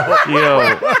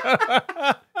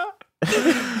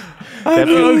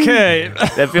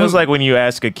 That feels like when you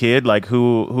ask a kid like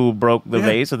who broke the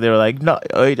vase, and they're like, no,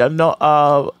 it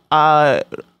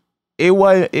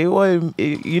was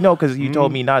because you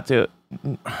told me not to.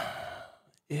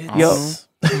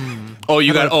 Oh,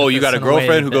 you got a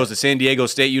girlfriend who goes to San Diego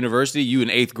State University. You in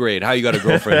 8th grade. How you got a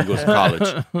girlfriend who goes to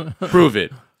college? Prove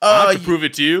it. I have to prove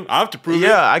it to you. I have to prove it.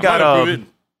 Yeah, I got to prove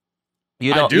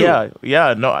it. I do.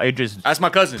 Yeah. No, I just. That's my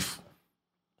cousin.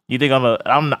 You think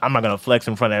I'm not gonna flex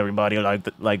in front of everybody like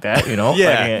that,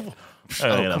 Yeah.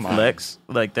 I'm gonna flex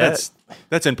like that.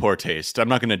 That's in poor taste. I'm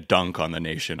not gonna dunk on the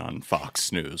nation on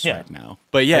Fox News right now.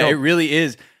 But yeah, it really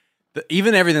is.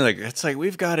 Even everything it's like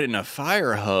we've got it in a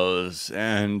fire hose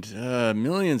and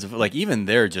millions of even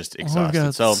they're just exhausted.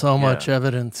 We've got so much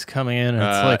evidence coming in.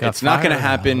 It's not going to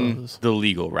happen the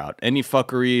legal route. Any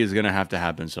fuckery is going to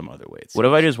happen some other way. What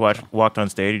if I just walked on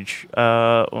stage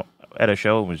at a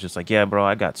show and was just like, yeah, bro,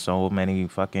 I got so many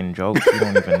fucking jokes you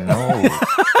don't even know.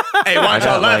 Hey, why aren't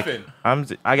y'all laughing?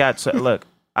 Look,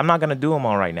 I'm not gonna do them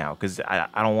all right now because I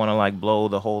don't want to blow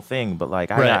the whole thing. But I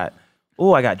got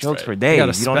jokes for days.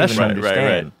 You don't even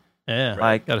understand.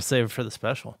 Yeah, got to save it for the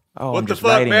special. Oh, what I'm the just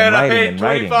fuck, writing man? and I writing paid and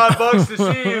writing. $25 to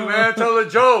see you, man. Tell a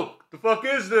joke. The fuck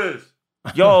is this?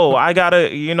 Yo, I gotta,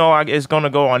 it's gonna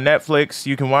go on Netflix.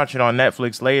 You can watch it on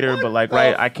Netflix later, but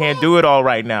I can't do it all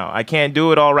right now. I've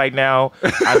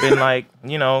been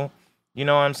you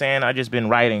know what I'm saying? I just been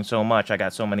writing so much. I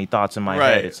got so many thoughts in my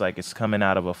head. It's like it's coming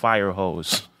out of a fire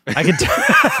hose. I can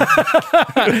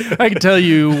tell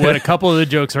you what a couple of the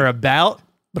jokes are about,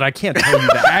 but I can't tell you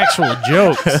the actual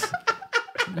jokes.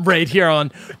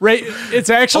 It's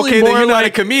actually more then you're not like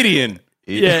a comedian.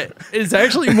 Yeah, it's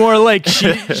actually more like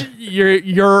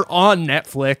you're on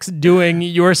Netflix doing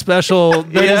your special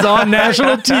that is on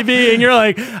national TV, and you're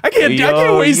like, I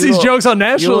can't waste these jokes on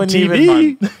national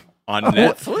TV. On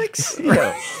Netflix?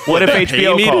 What if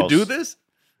HBO me calls? To do this?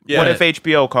 Yeah. What if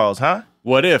HBO calls, huh?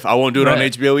 What if? I won't do it on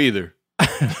HBO either.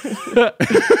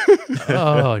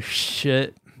 Oh,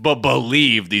 shit. But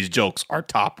believe these jokes are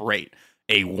top rate.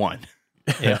 A1.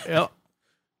 Yeah.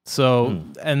 So,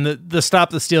 and the Stop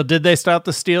the Steal, did they stop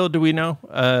the steal? Do we know?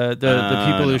 The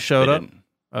people who showed up? Didn't.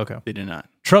 Okay. They did not.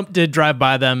 Trump did drive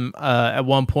by them at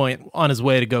one point on his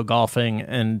way to go golfing,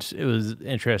 and it was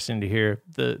interesting to hear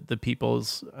the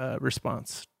people's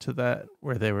response to that,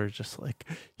 where they were just like,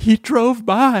 he drove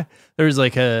by. There was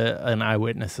an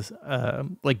eyewitness,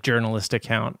 journalist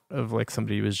account of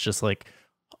somebody who was just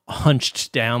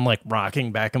hunched down,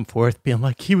 rocking back and forth, being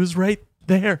like, he was right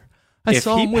there. I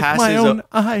saw him with my own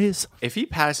eyes. If he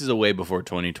passes away before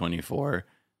 2024,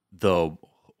 the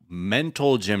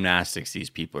mental gymnastics these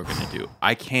people are going to do,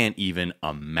 I can't even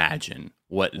imagine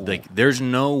what, there's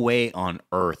no way on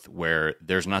earth where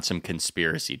there's not some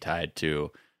conspiracy tied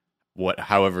to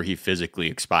however he physically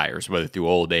expires, whether through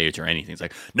old age or anything. It's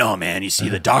like, no, man, you see,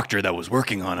 the doctor that was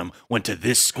working on him went to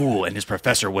this school and his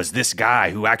professor was this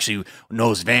guy who actually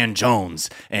knows Van Jones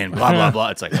and blah, blah, blah.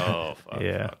 It's like, oh, fuck,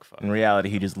 fuck. In reality,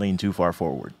 he just leaned too far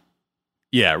forward.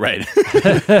 Yeah, right.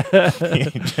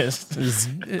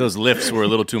 Those lifts were a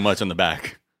little too much on the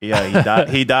back. Yeah,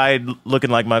 he died looking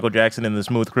like Michael Jackson in the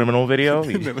Smooth Criminal video.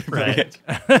 He Right.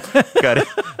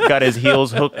 got his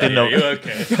heels hooked in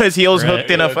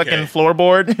a fucking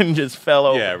floorboard and just fell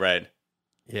over. Yeah, right.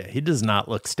 Yeah, he does not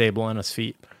look stable on his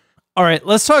feet. All right,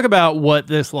 let's talk about what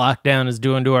this lockdown is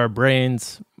doing to our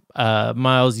brains.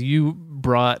 Miles, you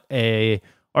brought a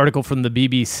article from the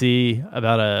BBC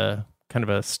about a kind of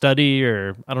a study,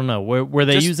 or I don't know, were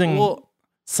they using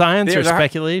science or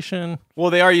speculation? Well,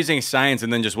 they are using science,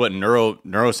 and then just what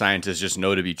neuroscientists just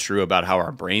know to be true about how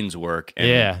our brains work.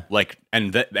 And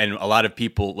and a lot of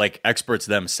people, like experts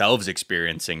themselves,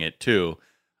 experiencing it too.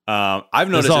 I've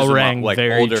noticed this with like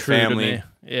older family.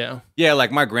 Yeah,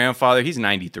 like my grandfather, he's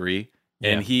 93,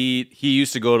 and he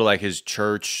used to go to like his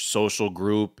church social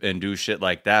group and do shit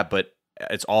like that, but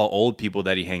it's all old people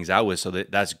that he hangs out with, so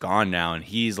that's gone now, and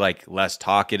he's like less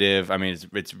talkative. I mean,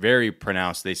 it's very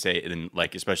pronounced, they say, in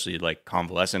like especially like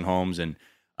convalescent homes and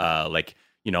like,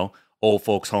 you know, old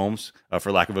folks homes,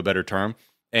 for lack of a better term.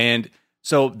 And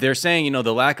so they're saying, you know,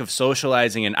 the lack of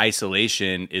socializing and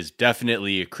isolation is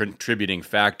definitely a contributing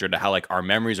factor to how like our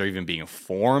memories are even being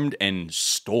formed and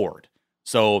stored.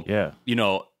 So you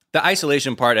know, the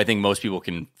isolation part, I think most people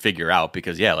can figure out,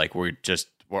 because like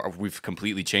we've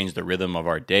completely changed the rhythm of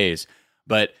our days.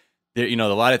 But there, you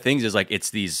know, a lot of things is like,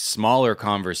 it's these smaller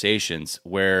conversations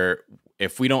where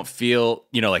if we don't feel,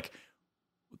 you know, like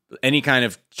any kind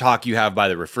of talk you have by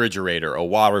the refrigerator, a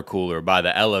water cooler, by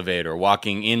the elevator,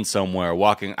 walking in somewhere,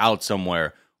 walking out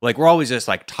somewhere, like we're always just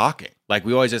like talking. Like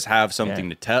we always just have something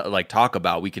to talk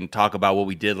about. We can talk about what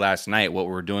we did last night, what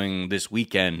we're doing this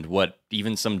weekend, what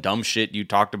even some dumb shit you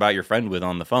talked about your friend with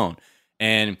on the phone.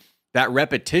 And that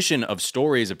repetition of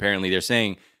stories, apparently, they're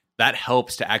saying that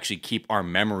helps to actually keep our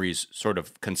memories sort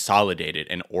of consolidated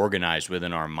and organized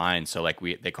within our minds. So, like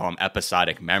they call them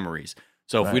episodic memories.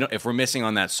 So if we're missing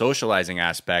on that socializing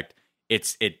aspect,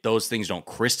 those things don't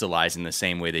crystallize in the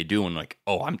same way they do. And like,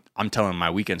 oh, I'm telling my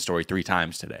weekend story 3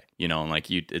 times today, you know, and like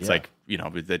like, you know,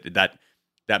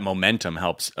 that momentum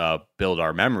helps build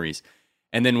our memories.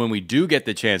 And then when we do get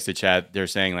the chance to chat, they're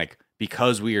saying like,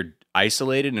 because we are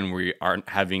isolated and we're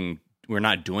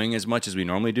not doing as much as we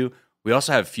normally do, we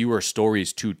also have fewer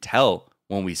stories to tell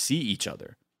when we see each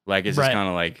other. Like it's just kind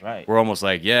of like we're almost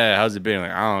like, yeah, how's it been?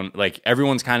 Like I don't, like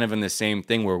everyone's kind of in the same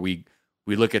thing where we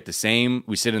look at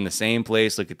we sit in the same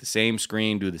place, look at the same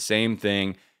screen, do the same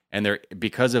thing, and they're,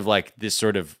 because of like this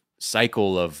sort of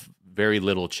cycle of very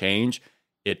little change,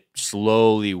 it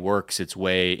slowly works its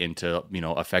way into, you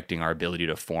know, affecting our ability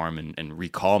to form and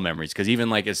recall memories. Because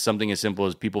even like, it's something as simple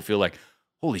as people feel like,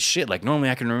 holy shit, like normally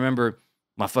I can remember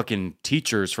my fucking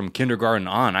teachers from kindergarten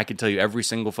on. I can tell you every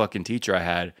single fucking teacher I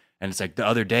had. And it's like the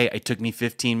other day, it took me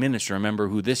 15 minutes to remember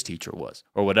who this teacher was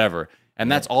or whatever.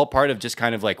 And that's all part of just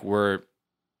kind of like, we're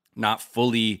not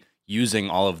fully using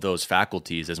all of those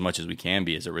faculties as much as we can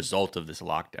be as a result of this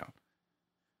lockdown.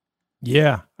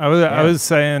 Yeah, I was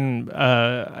saying,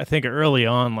 I think early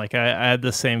on, like I had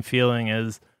the same feeling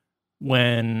as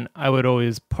when I would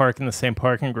always park in the same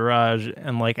parking garage,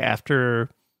 and like after,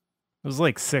 it was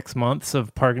like 6 months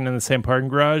of parking in the same parking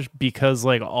garage, because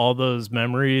like all those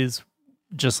memories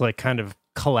just like kind of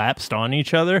collapsed on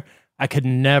each other. I could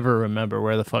never remember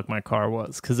where the fuck my car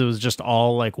was, because it was just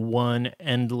all like one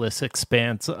endless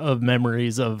expanse of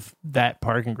memories of that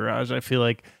parking garage. I feel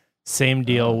like same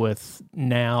deal with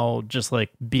now, just like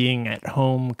being at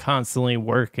home, constantly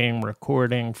working,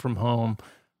 recording from home.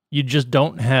 You just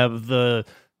don't have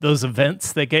those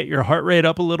events that get your heart rate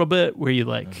up a little bit, where you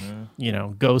like, you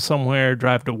know, go somewhere,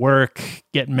 drive to work,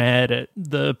 get mad at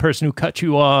the person who cut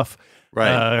you off,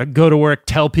 go to work,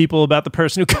 tell people about the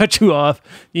person who cut you off,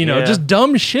 you know, just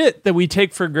dumb shit that we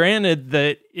take for granted,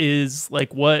 that is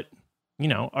like what, you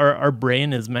know, our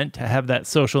brain is meant to have, that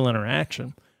social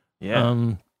interaction.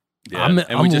 I'm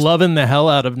loving the hell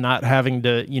out of not having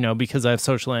to, you know, because I have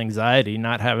social anxiety,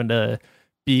 not having to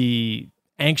be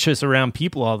anxious around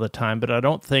people all the time. But I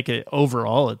don't think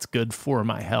overall it's good for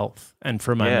my health and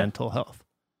for my mental health.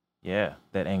 Yeah,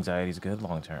 that anxiety is good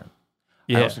long term.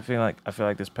 Yeah. I also feel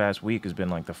like this past week has been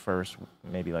like the first,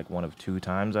 maybe like one of 2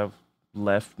 times I've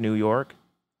left New York,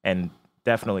 and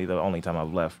definitely the only time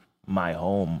I've left my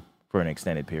home for an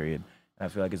extended period. And I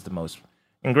feel like it's the most,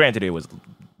 and granted it was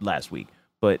last week,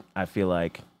 but I feel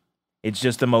like it's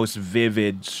just the most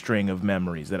vivid string of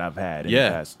memories that I've had in the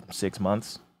past 6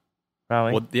 months,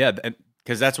 probably. Well, yeah,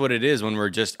 because that's what it is when we're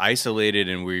just isolated,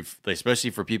 and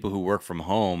especially for people who work from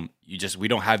home, we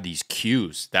don't have these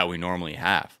cues that we normally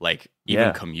have. Like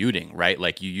even commuting, right?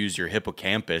 Like you use your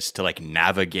hippocampus to like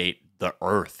navigate the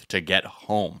earth to get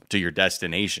home to your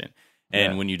destination.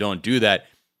 And when you don't do that,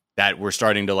 we're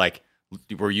starting to like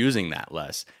we're using that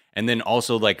less. And then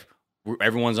also like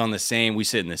everyone's on the same, we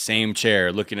sit in the same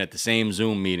chair, looking at the same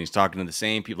Zoom meetings, talking to the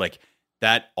same people. Like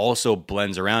that also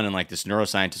blends around. And like this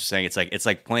neuroscientist was saying, it's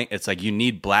like you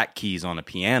need black keys on a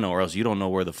piano or else you don't know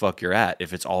where the fuck you're at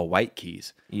if it's all white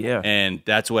keys. Yeah. And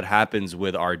that's what happens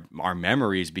with our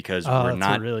memories because we're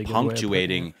not really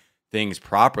punctuating things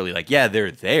properly. Like, yeah,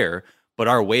 they're there, but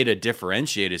our way to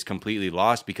differentiate is completely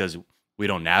lost because we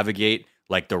don't navigate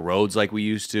like the roads like we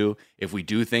used to. If we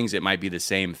do things, it might be the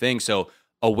same thing. So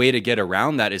a way to get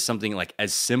around that is something like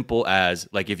as simple as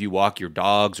like if you walk your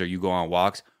dogs or you go on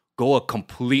walks, go a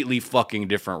completely fucking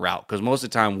different route. Because most of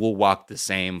the time we'll walk the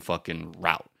same fucking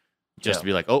route just to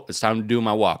be like, oh, it's time to do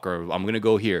my walk or I'm going to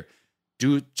go here.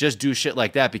 Do shit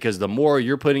like that because the more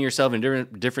you're putting yourself in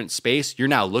different space, you're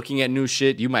now looking at new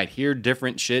shit. You might hear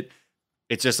different shit.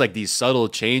 It's just like these subtle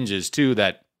changes too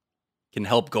that can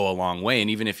help go a long way.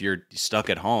 And even if you're stuck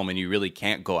at home and you really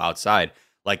can't go outside,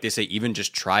 like they say, even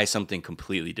just try something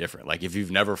completely different. Like if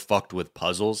you've never fucked with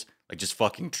puzzles, like just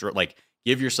fucking like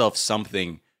give yourself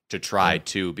something to try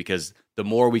too, because the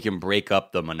more we can break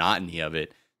up the monotony of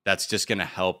it, that's just going to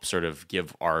help sort of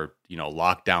give our,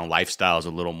 lockdown lifestyles a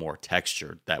little more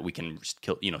texture that we can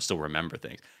still remember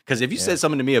things. Because if you said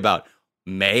something to me about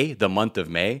May, the month of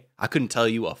May, I couldn't tell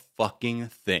you a fucking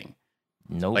thing.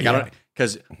 Nope. Like I don't,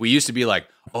 because we used to be like,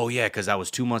 oh yeah, because that was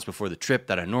 2 months before the trip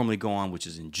that I normally go on, which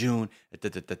is in June.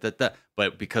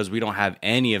 But because we don't have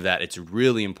any of that, it's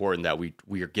really important that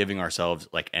we are giving ourselves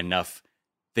like enough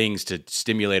things to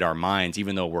stimulate our minds,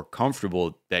 even though we're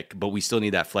comfortable. But we still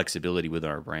need that flexibility within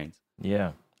our brains.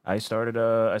 Yeah. I started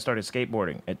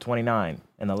skateboarding at 29,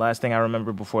 and the last thing I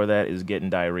remember before that is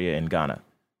getting diarrhea in Ghana.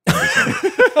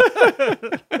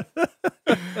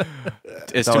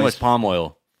 It's too much palm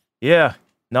oil. Yeah.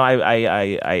 No,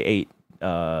 I ate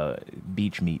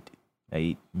beach meat. I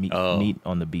ate meat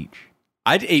on the beach.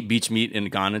 I ate beach meat in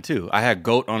Ghana too. I had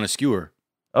goat on a skewer.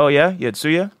 Oh yeah, you had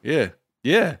suya?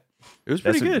 Yeah. It was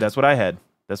pretty good. That's what I had.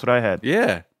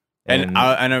 Yeah.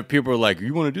 And people were like,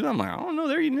 "You want to do that?" I'm like, "I don't know.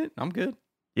 They're eating it. I'm good."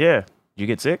 Yeah. Did you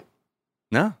get sick?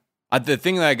 No. The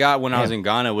thing that I got when I was in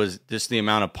Ghana was just the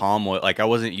amount of palm oil. Like I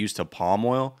wasn't used to palm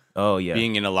oil. Oh yeah.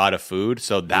 Being in a lot of food,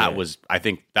 so that was. I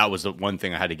think that was the one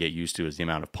thing I had to get used to is the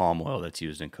amount of palm oil that's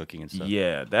used in cooking and stuff.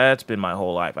 Yeah, that's been my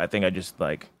whole life. I think I just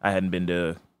I hadn't been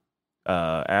to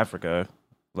Africa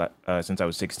since I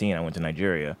was 16. I went to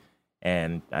Nigeria.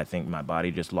 And I think my body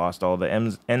just lost all the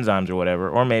enzymes or whatever.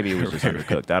 Or maybe it was just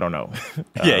undercooked. I don't know.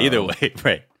 Yeah, either way,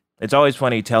 right. It's always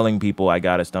funny telling people I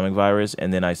got a stomach virus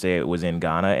and then I say it was in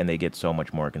Ghana and they get so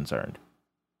much more concerned.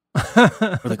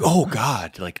 We're like, oh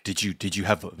God, like did you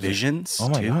have visions? Oh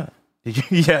my too? God. Did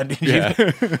you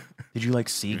did you like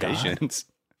see visions?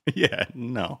 God? Yeah,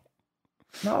 no.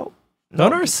 Don't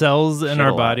our cells in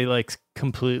our body like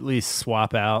completely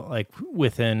swap out like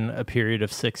within a period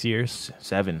of 6 years?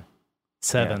 7.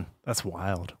 Yeah. That's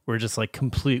wild. We're just like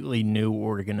completely new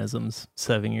organisms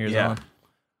 7 years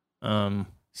on.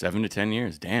 7 to 10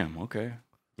 years. Damn. Okay.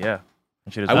 Yeah.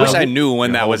 I wish I knew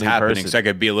when that was happening so I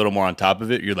could be a little more on top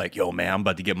of it. You're like, yo, man, I'm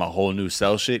about to get my whole new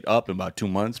cell shit up in about 2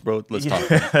 months, bro. Let's talk.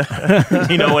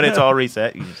 You know when it's all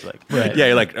reset? You're just like, right. Yeah,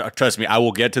 you're like, trust me, I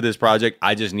will get to this project.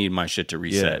 I just need my shit to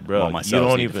reset, bro. While my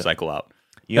cells need to cycle out.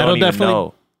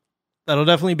 That'll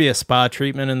definitely be a spa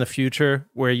treatment in the future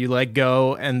where you like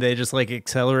go and they just like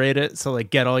accelerate it. So like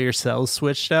get all your cells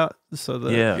switched out. So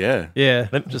let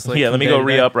me go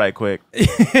re-up right quick.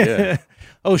 Yeah.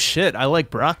 Oh shit, I like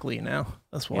broccoli now.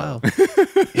 That's wild.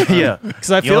 Yeah.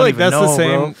 Because I feel like that's the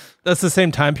same. Bro. That's the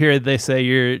same time period they say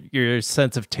your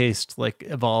sense of taste like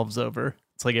evolves over.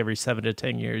 It's like every 7 to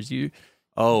 10 years you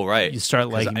start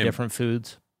liking different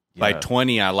foods. By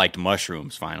 20, I liked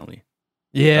mushrooms finally.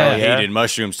 Yeah. I hated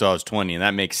mushrooms till I was 20, and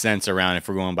that makes sense around if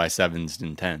we're going by 7s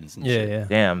and 10s. And shit. Yeah.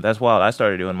 Damn, that's wild. I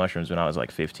started doing mushrooms when I was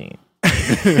like 15.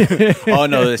 Oh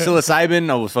no, the psilocybin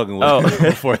I was fucking with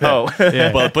before that. Oh,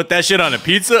 yeah. But put that shit on a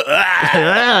pizza.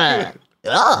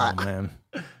 Oh man.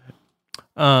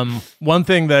 One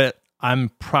thing that I'm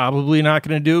probably not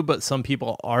going to do, but some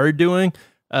people are doing.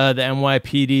 The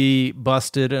NYPD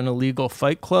busted an illegal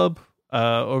fight club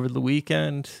over the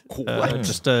weekend.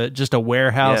 Just a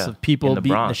warehouse of people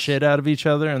beating the shit out of each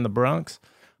other in the Bronx.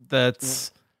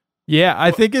 That's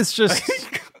I think it's just.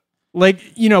 Like,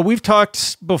 we've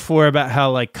talked before about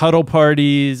how like cuddle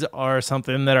parties are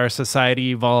something that our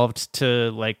society evolved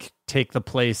to like take the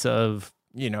place of,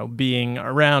 being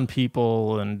around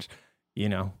people and,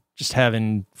 just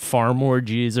having farm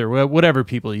orgies or whatever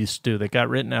people used to do that got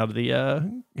written out of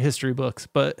the history books.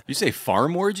 But you say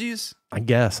farm orgies? I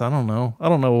guess. I don't know. I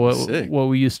don't know what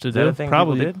we used to do.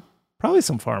 Probably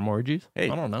some farm orgies. Hey,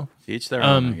 I don't know. Each their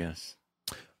own, I guess.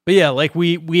 But yeah, like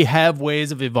we have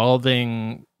ways of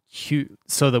evolving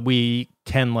so that we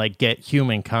can like get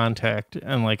human contact,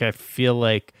 and like I feel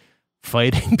like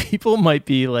fighting people might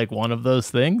be like one of those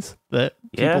things that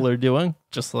people are doing.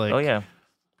 Just like, Oh yeah,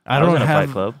 I don't was in have a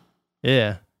fight club.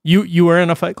 Yeah, you were in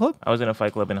a fight club? I was in a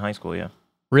fight club in high school. Yeah,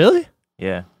 Really?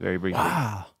 yeah, very briefly.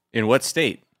 Wow. In what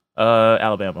state?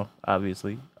 Alabama,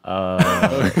 obviously.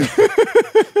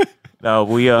 No,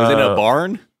 we Was it a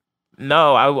barn?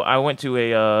 No, I went to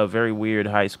a very weird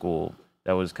high school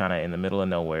that was kind of in the middle of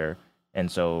nowhere, and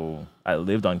so I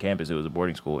lived on campus. It was a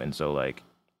boarding school, and so like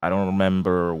I don't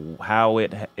remember how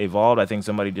it evolved. I think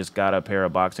somebody just got a pair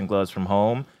of boxing gloves from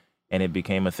home, and it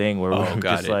became a thing where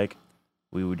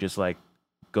we would just like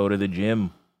go to the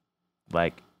gym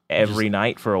like every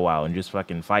night for a while and just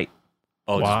fucking fight.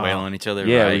 Oh, just wail on each other.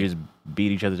 Yeah, right. we just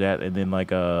beat each other's ass, and then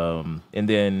like and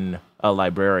then a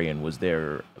librarian was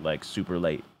there like super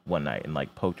late one night and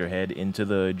like poked her head into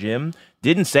the gym.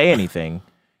 Didn't say anything,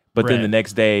 but then Right. the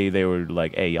next day they were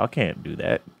like, "Hey, y'all can't do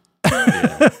that."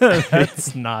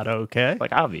 That's not okay.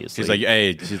 Like obviously, She's like,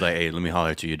 hey, let me holler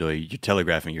at you. You're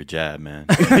telegraphing your jab, man.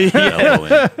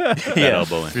 That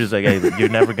elbowing. She's like, "Hey, you're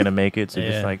never gonna make it, so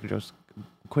Yeah. just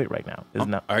quit right now." It's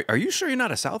not. Are you sure you're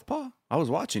not a southpaw? I was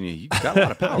watching you. You got a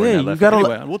lot of power. Yeah, in that you left got a hand.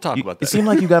 lot. Anyway, we'll talk about It that. seemed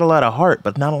like you got a lot of heart,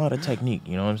 but not a lot of technique.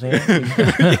 You know what I'm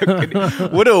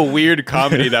saying? What a weird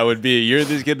comedy that would be. You're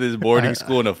this kid at this boarding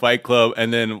school in a fight club,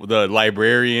 and then the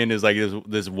librarian is like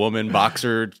this woman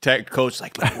boxer tech coach.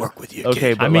 Like, let me work with you. Okay,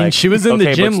 kid. but I mean, like, she was in the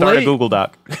okay, gym but start late. a Google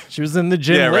Doc. She was in the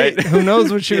gym Yeah, right. late. Who knows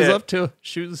what she was Yeah. up to?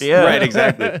 She was Yeah, Right,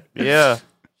 exactly. Yeah,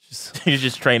 he's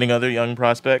just training other young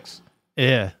prospects.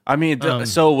 Yeah. I mean,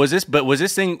 so was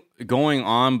this thing going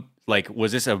on? Like,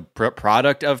 was this a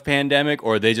product of pandemic,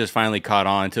 or they just finally caught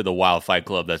on to the wild fight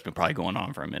club that's been probably going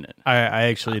on for a minute? I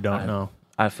actually don't know.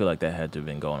 I feel like that had to have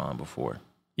been going on before.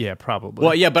 Yeah, probably.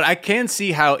 Well, yeah, but I can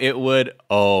see how it would.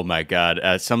 Oh my God,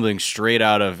 something straight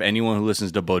out of anyone who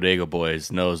listens to Bodega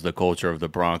Boys knows the culture of the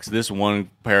Bronx. This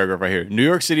one paragraph right here: New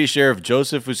York City Sheriff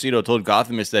Joseph Fucito told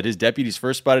Gothamists that his deputies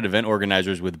first spotted event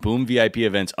organizers with Boom VIP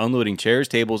events unloading chairs,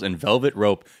 tables, and velvet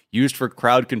rope used for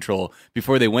crowd control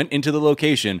before they went into the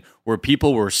location where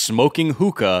people were smoking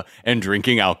hookah and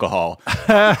drinking alcohol.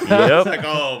 Yep. It's like,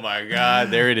 oh my God,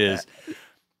 there it is.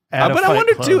 At a But I fight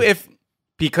wonder club. too if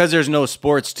because there's no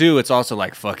sports too, it's also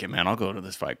like, fuck it, man, I'll go to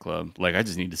this fight club. Like, I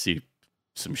just need to see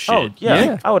some shit. Oh yeah,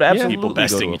 Yeah. I would Yeah. absolutely People go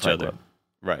besting to a each fight other. club.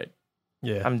 Right.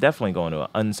 Yeah. I'm definitely going to an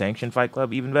unsanctioned fight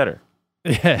club. Even better.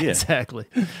 Yeah, exactly.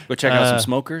 Go check out some Uh,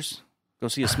 smokers. Go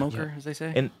see a smoker, as they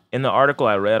say. In the article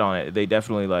I read on it, they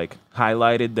definitely like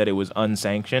highlighted that it was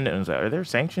unsanctioned, and I was like, "Are there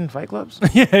sanctioned fight clubs?"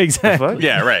 Yeah, The exactly. fuck?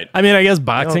 Yeah, right. I mean, I guess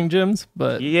boxing gyms,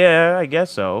 but Yeah, I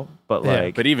guess so. But Yeah,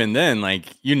 like, But even then, like,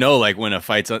 you know, like when a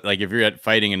fight's like if you're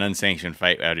fighting an unsanctioned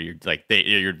fight out of you're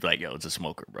like, yo, it's a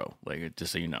smoker, bro. Like,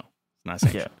 just so you know, it's not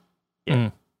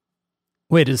sanctioned.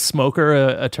 wait, is smoker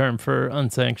a term for An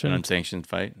unsanctioned? unsanctioned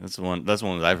fight. That's the one. That's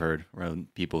one that I've heard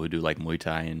around people who do like Muay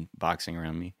Thai and boxing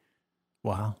around me.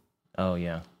 Wow. oh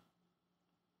yeah,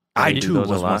 I do too those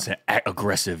a was lot. once an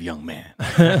aggressive young man.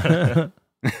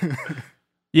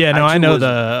 Yeah, no, I I too know was-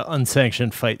 the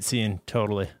unsanctioned fight scene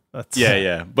totally. That's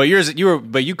Yeah. But you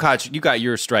got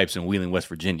your stripes in Wheeling, West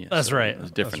Virginia. That's so right. It's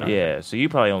different. That's right. yeah. So you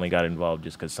probably only got involved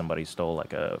just because somebody stole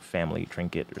like a family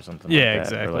trinket or something. Yeah, like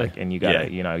that. Or, exactly. like, and you gotta,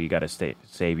 Yeah. you gotta save.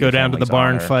 Go your down to the family's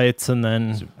barn honor. fights and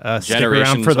then stick around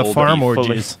Generations for the old, farm fully-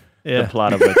 orgies. The Yeah.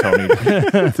 plot of a Tony.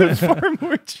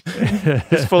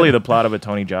 It's fully the plot of a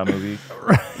Tony Jaa movie.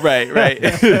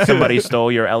 Right. Somebody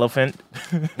stole your elephant.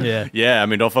 Yeah. Yeah, I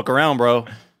mean, don't fuck around, bro.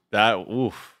 I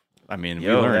mean,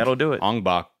 Yo, we learned. that'll do it. Ong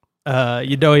Bak.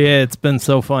 Yudoya, it's been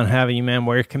so fun having you, man.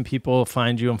 Where can people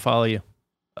find you and follow you?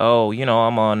 Oh,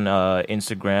 I'm on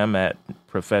Instagram at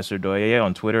Professor Doye,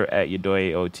 on Twitter at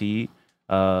YadoyeOT.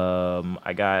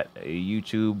 I got a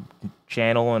YouTube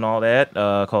channel and all that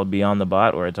called Beyond the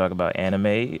Bot, where I talk about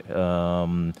anime.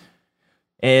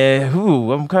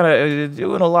 I'm kind of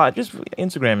doing a lot. Just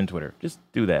Instagram and Twitter. Just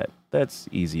do that. That's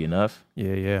easy enough.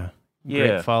 Yeah. Yeah.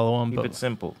 Great follow on. Keep But it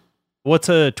simple. what's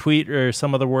a tweet or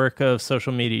some other work of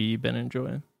social media you've been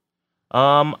enjoying?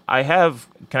 I have.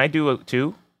 Can I do it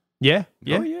too? Yeah.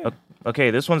 Oh, yeah.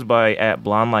 Okay, this one's by at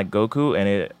Blonde Like Goku,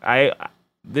 and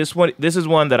this is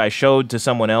one that I showed to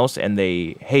someone else, and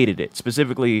they hated it.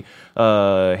 Specifically,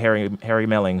 Harry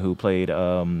Melling, who played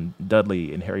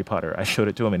Dudley in Harry Potter. I showed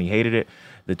it to him, and he hated it.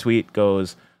 The tweet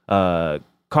goes, "Call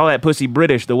that pussy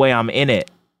British the way I'm in it."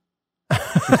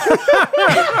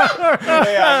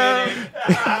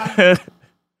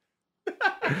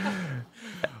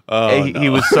 He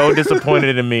was so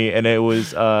disappointed in me, and it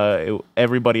was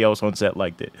everybody else on set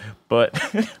liked it, but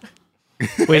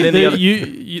Wait, then the other-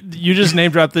 you just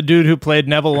name dropped the dude who played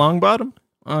Neville Longbottom?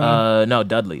 No,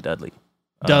 Dudley. Dudley.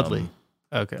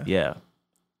 Okay. Yeah.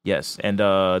 Yes. And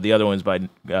the other one's by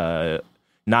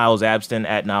Niles Abston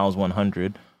at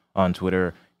Niles100 on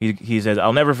Twitter. He says,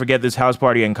 I'll never forget this house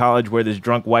party in college where this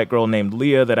drunk white girl named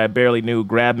Leah that I barely knew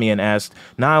grabbed me and asked,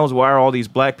 Niles, why are all these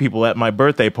black people at my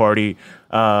birthday party?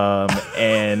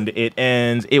 And it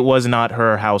ends, it was not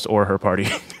her house or her party.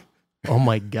 Oh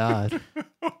my God.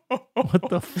 What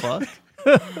the fuck?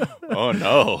 Oh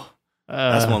no.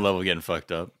 That's one level getting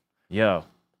fucked up. Yeah.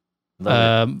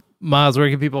 Miles,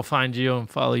 where can people find you and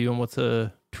follow you, and what's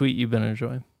a tweet you've been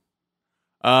enjoying?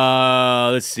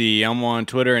 Let's see. I'm on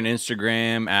Twitter and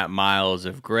Instagram at Miles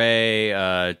of Gray.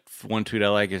 One tweet I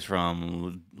like is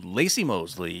from Lacey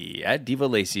Mosley at Diva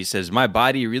Lacey. Says, my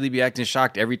body really be acting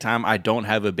shocked every time I don't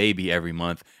have a baby every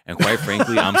month. And quite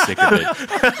frankly, I'm sick of it.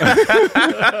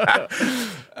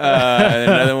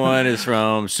 Another one is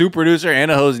from Super Producer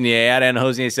Anna Hosnier. At Anna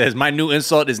Hosnier says, my new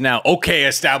insult is now okay,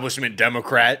 establishment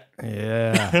Democrat.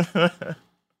 Yeah.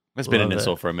 It's been an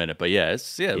insult for a minute, but yeah,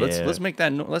 let's make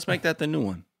that the new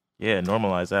one. Yeah,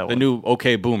 normalize that one. The new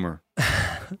okay boomer.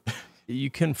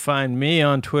 You can find me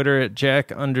on Twitter at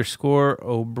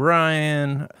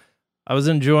Jack_O'Brien. I was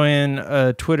enjoying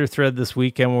a Twitter thread this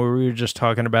weekend where we were just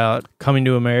talking about Coming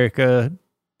to America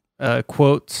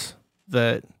quotes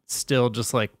that still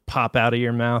just like pop out of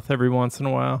your mouth every once in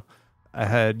a while. I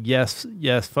had, yes,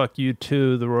 fuck you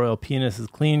too. The royal penis is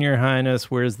clean, your highness.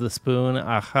 Where's the spoon?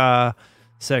 Aha.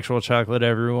 Sexual chocolate,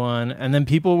 everyone. And then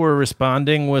people were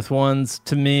responding with ones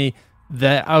to me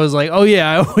that I was like, oh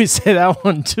yeah, I always say that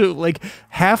one too. Like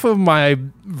half of my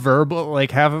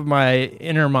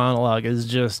inner monologue is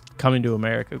just Coming to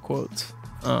America quotes.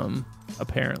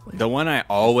 Apparently. The one I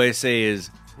always say is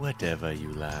whatever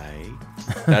you like.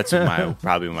 That's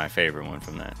probably my favorite one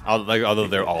from that. Although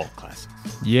they're all classics.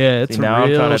 Yeah, it's a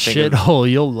real shithole.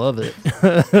 You'll love it.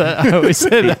 I always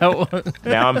say that one.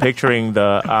 Now I'm picturing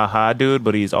the aha dude,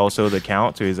 but he's also the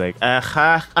count. So he's like,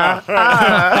 aha,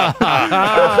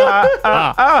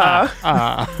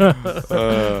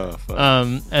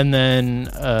 and then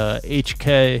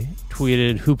HK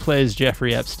tweeted, who plays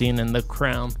Jeffrey Epstein in The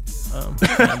Crown? I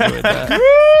enjoyed that.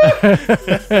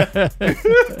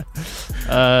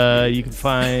 You can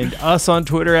find us on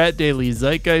Twitter at Daily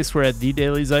Zeitgeist. We're at The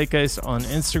Daily Zeitgeist. On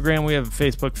Instagram, we have a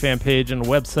Facebook fan page and a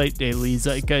website,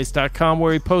 dailyzeitgeist.com,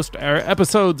 where we post our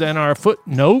episodes and our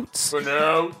footnotes,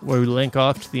 where we link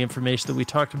off to the information that we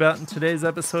talked about in today's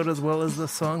episode, as well as the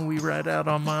song we write out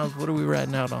on. Miles, what are we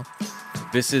writing out on?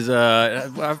 This is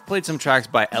I've played some tracks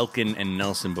by Elkin and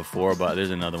Nelson before, but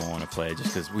there's another one I want to play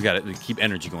just because we got to keep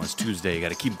energy going. It's Tuesday, you got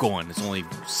to keep going. It's only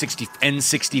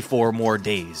 64 more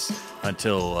days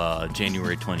until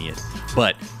January 20th.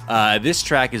 But this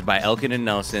track is by Elkin and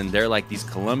Nelson. They're like these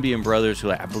Colombian brothers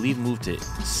who I believe moved to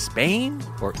Spain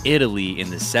or Italy in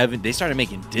the 70s. They started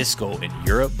making disco in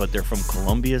Europe, but they're from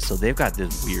Colombia, so they've got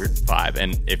this weird vibe.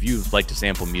 And if you like to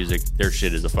sample music, their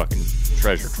shit is a fucking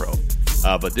treasure trove.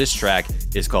 But this track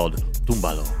is called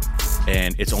Tumbado,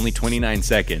 and it's only 29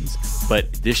 seconds,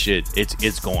 but this shit,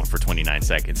 it's going for 29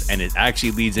 seconds, and it actually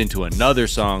leads into another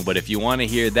song. But if you want to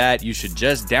hear that, you should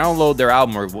just download their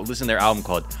album or listen to their album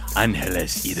called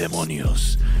Ángeles y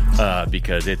Demonios,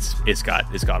 because it's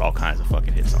got all kinds of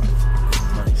fucking hits on it.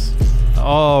 Nice.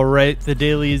 All right, The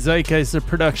Daily Zeitgeist is a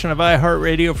production of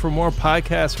iHeartRadio. For more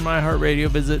podcasts from iHeartRadio,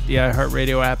 visit the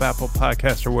iHeartRadio app, Apple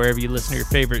Podcast, or wherever you listen to your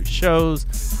favorite shows.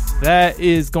 That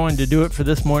is going to do it for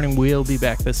this morning. We'll be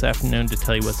back this afternoon to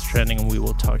tell you what's trending, and we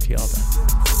will talk to you all then.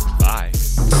 Bye.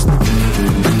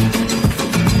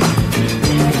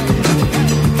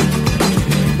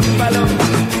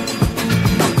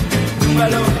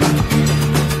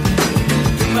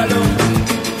 Túmbalo.